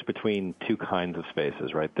distinguish between two kinds of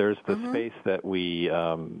spaces, right? There's the space that we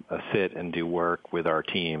sit and do work with our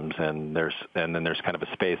teams, and then there's kind of a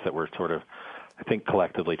space that we're sort of, I think,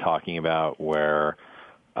 collectively talking about where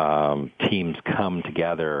teams come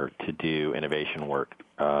together to do innovation work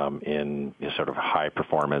in sort of high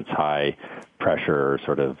performance, high pressure,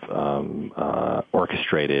 sort of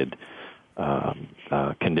orchestrated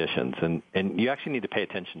conditions, and you actually need to pay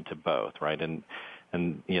attention to both, right? And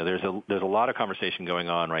there's a lot of conversation going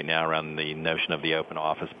on right now around the notion of the open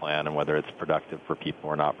office plan and whether it's productive for people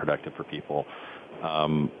or not productive for people.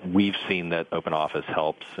 We've seen that open office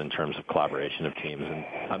helps in terms of collaboration of teams,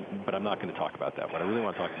 but I'm not going to talk about that. What I really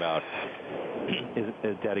want to talk about is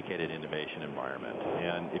a dedicated innovation environment.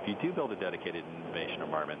 And if you do build a dedicated innovation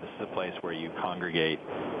environment, this is a place where you congregate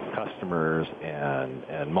customers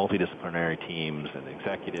and multidisciplinary teams and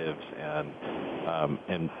executives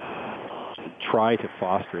and try to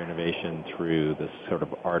foster innovation through this sort of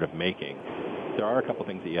art of making. There are a couple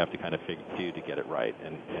things that you have to kind of do to get it right.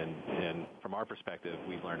 And from our perspective,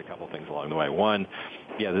 we've learned a couple things along the way. One,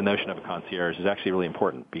 the notion of a concierge is actually really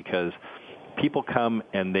important because people come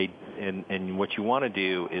and what you want to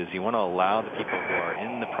do is you want to allow the people who are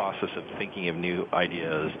in the process of thinking of new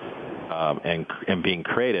ideas and being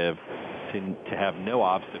creative to have no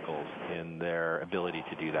obstacles in their ability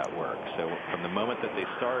to do that work. So from the moment that they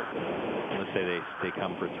start, let's say they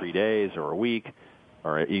come for 3 days or a week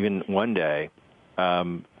or even one day,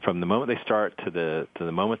 from the moment they start to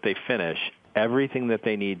the moment they finish, everything that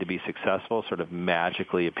they need to be successful sort of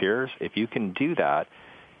magically appears. If you can do that,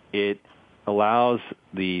 it allows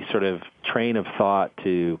the sort of train of thought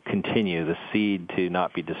to continue, the seed to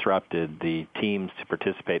not be disrupted, the teams to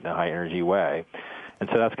participate in a high energy way. And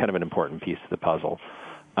so that's kind of an important piece of the puzzle.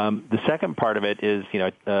 The second part of it is,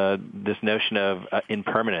 this notion of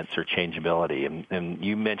impermanence or changeability, and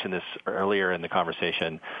you mentioned this earlier in the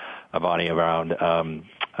conversation, Bonnie, around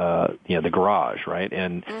the garage, right?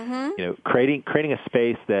 And creating a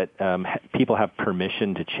space that people have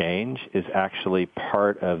permission to change is actually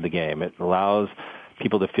part of the game. It allows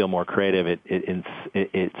people to feel more creative.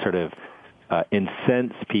 It sort of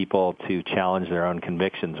incents people to challenge their own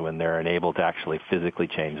convictions when they're enabled to actually physically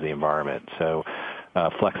change the environment. So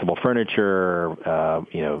flexible furniture,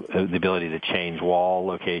 the ability to change wall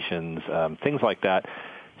locations, things like that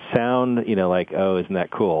sound, like, oh, isn't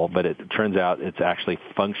that cool? But it turns out it's actually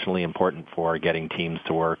functionally important for getting teams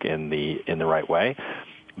to work in the right way,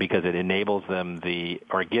 because it enables them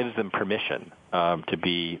or gives them permission to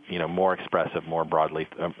be, more expressive, more broadly,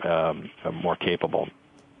 more capable.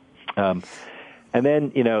 And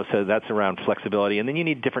then, so that's around flexibility. And then you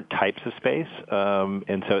need different types of space.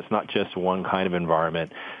 And so it's not just one kind of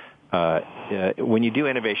environment. When you do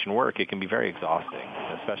innovation work, it can be very exhausting,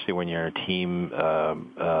 especially when you're a team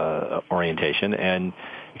orientation. And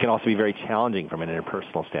it can also be very challenging from an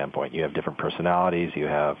interpersonal standpoint. You have different personalities. You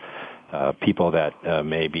have people that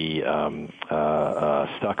may be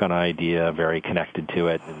stuck on an idea, very connected to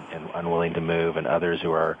it and unwilling to move, and others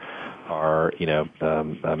who are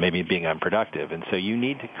maybe being unproductive. And so you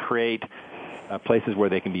need to create places where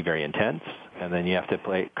they can be very intense, and then you have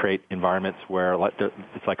to create environments where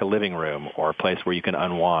it's like a living room or a place where you can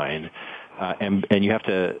unwind, and you have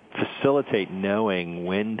to facilitate knowing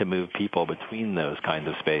when to move people between those kinds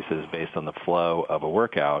of spaces based on the flow of a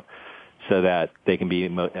workout so that they can be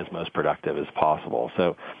as most productive as possible.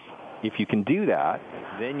 So if you can do that,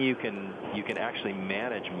 then you can actually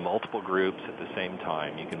manage multiple groups at the same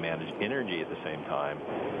time. You can manage energy at the same time,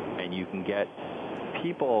 and you can get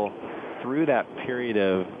people through that period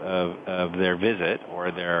of their visit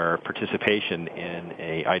or their participation in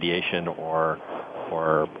a ideation or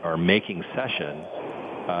making session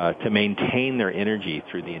to maintain their energy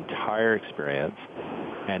through the entire experience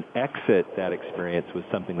and exit that experience with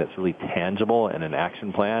something that's really tangible and an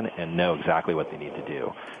action plan and know exactly what they need to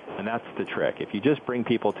do. And that's the trick. If you just bring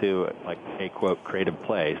people to, like, a, quote, creative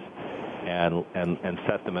place and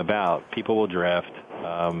set them about, people will drift.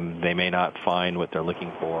 They may not find what they're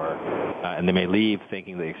looking for, and they may leave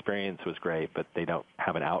thinking the experience was great, but they don't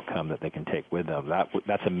have an outcome that they can take with them.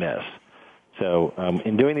 That's a miss. So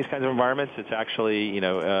in doing these kinds of environments, it's actually,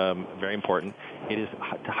 very important. It is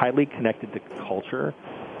highly connected to culture.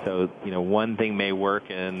 So, one thing may work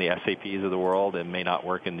in the SAPs of the world and may not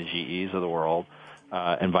work in the GEs of the world,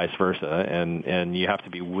 and vice versa. And you have to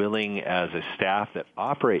be willing as a staff that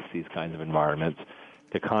operates these kinds of environments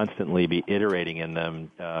to constantly be iterating in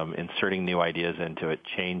them, inserting new ideas into it,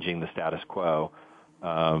 changing the status quo,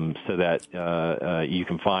 so that you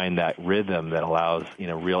can find that rhythm that allows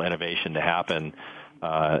real innovation to happen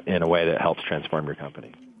in a way that helps transform your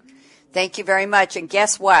company. Thank you very much. And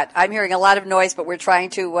guess what? I'm hearing a lot of noise, but we're trying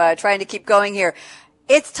to keep going here.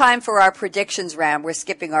 It's time for our predictions round. We're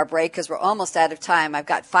skipping our break because we're almost out of time. I've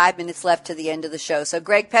got 5 minutes left to the end of the show. So,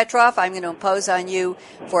 Greg Petroff, I'm going to impose on you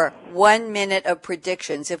for 1 minute of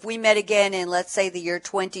predictions. If we met again in, let's say, the year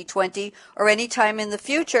 2020 or any time in the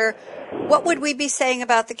future, what would we be saying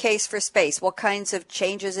about the case for space? What kinds of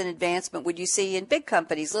changes and advancement would you see in big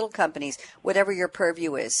companies, little companies, whatever your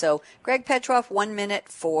purview is? So, Greg Petroff, 1 minute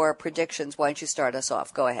for predictions. Why don't you start us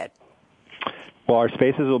off? Go ahead. Well, our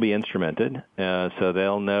spaces will be instrumented, so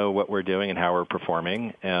they'll know what we're doing and how we're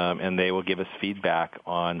performing, and they will give us feedback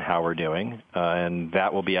on how we're doing, and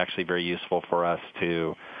that will be actually very useful for us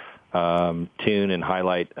to tune and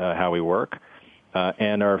highlight how we work.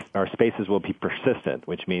 And our spaces will be persistent,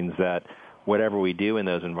 which means that whatever we do in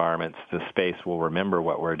those environments, the space will remember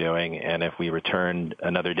what we're doing, and if we return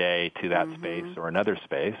another day to that space or another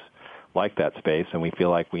space like that space, and we feel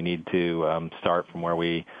like we need to start from where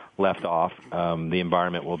we left off, the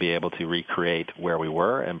environment will be able to recreate where we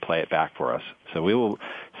were and play it back for us. So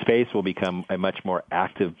space will become a much more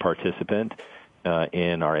active participant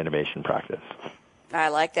in our innovation practice. I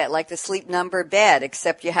like that, like the sleep number bed,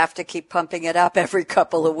 except you have to keep pumping it up every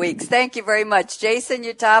couple of weeks. Thank you very much. Jason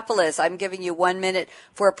Yotopoulos, I'm giving you 1 minute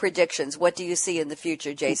for predictions. What do you see in the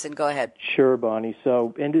future, Jason? Go ahead. Sure, Bonnie.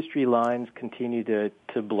 So industry lines continue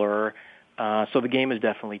to blur. So the game has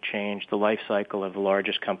definitely changed. The life cycle of the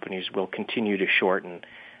largest companies will continue to shorten.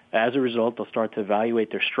 As a result, they'll start to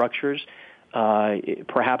evaluate their structures,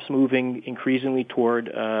 perhaps moving increasingly toward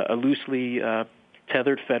a loosely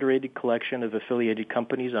tethered federated collection of affiliated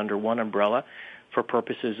companies under one umbrella for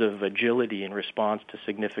purposes of agility in response to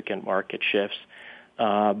significant market shifts.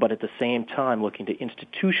 but at the same time looking to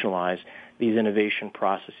institutionalize these innovation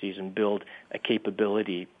processes and build a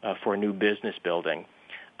capability for new business building.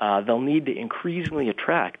 They'll need to increasingly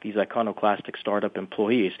attract these iconoclastic startup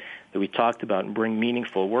employees that we talked about and bring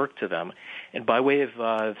meaningful work to them. And by way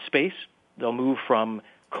of space, they'll move from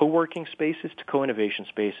co-working spaces to co-innovation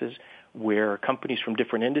spaces where companies from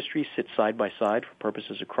different industries sit side by side for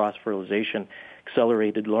purposes of cross-fertilization,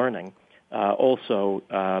 accelerated learning, also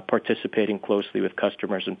participating closely with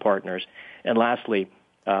customers and partners. And lastly,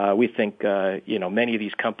 we think many of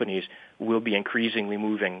these companies will be increasingly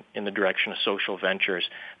moving in the direction of social ventures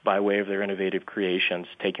by way of their innovative creations,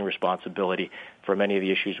 taking responsibility for many of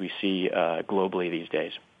the issues we see globally these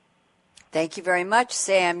days. Thank you very much,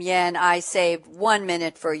 Sam Yen. I saved 1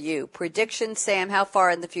 minute for you. Prediction, Sam, how far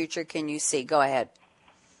in the future can you see? Go ahead.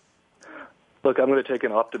 Look, I'm going to take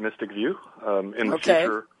an optimistic view. In the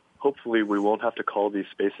future, hopefully we won't have to call these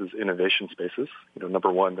spaces innovation spaces. Number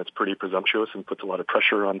one, that's pretty presumptuous and puts a lot of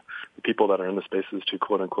pressure on the people that are in the spaces to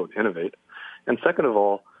quote-unquote innovate. And second of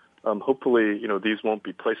all, hopefully, these won't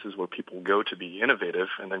be places where people go to be innovative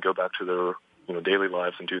and then go back to their daily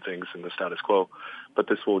lives and do things in the status quo. But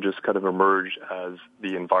this will just kind of emerge as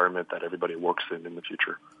the environment that everybody works in the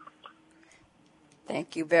future.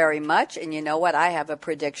 Thank you very much. And you know what? I have a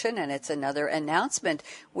prediction, and it's another announcement.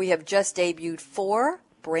 We have just debuted 4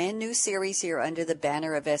 brand new series here under the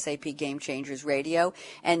banner of SAP Game Changers Radio.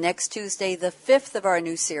 And next Tuesday, the 5th of our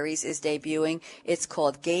new series is debuting. It's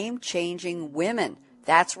called Game Changing Women.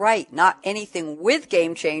 That's right, not anything with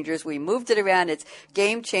game changers. We moved it around. It's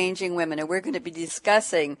Game Changing Women. And we're going to be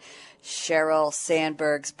discussing Sheryl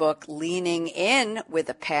Sandberg's book, Leaning In, with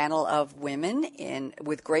a panel of women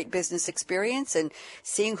with great business experience and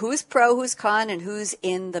seeing who's pro, who's con, and who's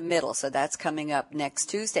in the middle. So that's coming up next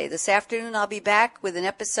Tuesday. This afternoon, I'll be back with an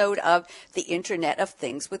episode of the Internet of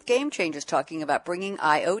Things with Game Changers, talking about bringing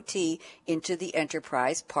IoT into the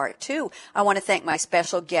enterprise, part 2. I want to thank my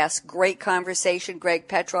special guest. Great conversation, Greg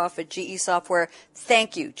Petroff at GE Software.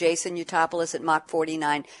 Thank you, Jason Yotopoulos at Mach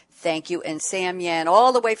 49. Thank you. And Sam Yan,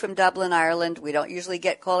 all the way from Dublin, Ireland. We don't usually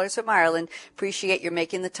get callers from Ireland. Appreciate your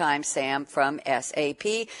making the time, Sam, from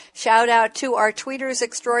SAP. Shout out to our tweeters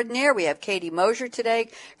extraordinaire. We have Katie Mosier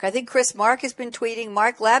today. I think Chris Mark has been tweeting.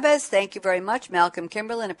 Mark Labez, thank you very much. Malcolm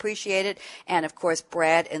Kimberlin, appreciate it. And, of course,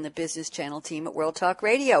 Brad and the Business Channel team at World Talk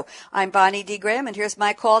Radio. I'm Bonnie D. Graham, and here's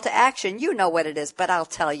my call to action. You know what it is, but I'll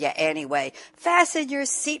tell you anyway. Fasten your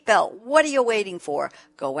seatbelt. What are you waiting for?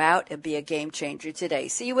 Go out and be a game changer today.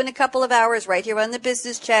 See you in a couple of hours right here on the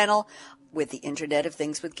Business Channel with the Internet of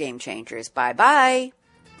Things with Game Changers. Bye-bye.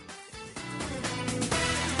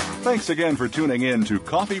 Thanks again for tuning in to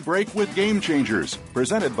Coffee Break with Game Changers,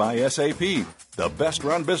 presented by SAP. The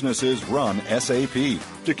best-run businesses run SAP.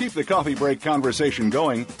 To keep the coffee break conversation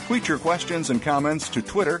going, tweet your questions and comments to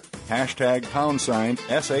Twitter,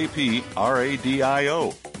 #SAP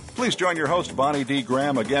RADIO. Please join your host, Bonnie D.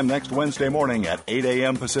 Graham, again next Wednesday morning at 8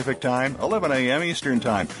 a.m. Pacific Time, 11 a.m. Eastern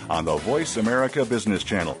Time on the Voice America Business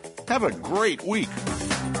Channel. Have a great week.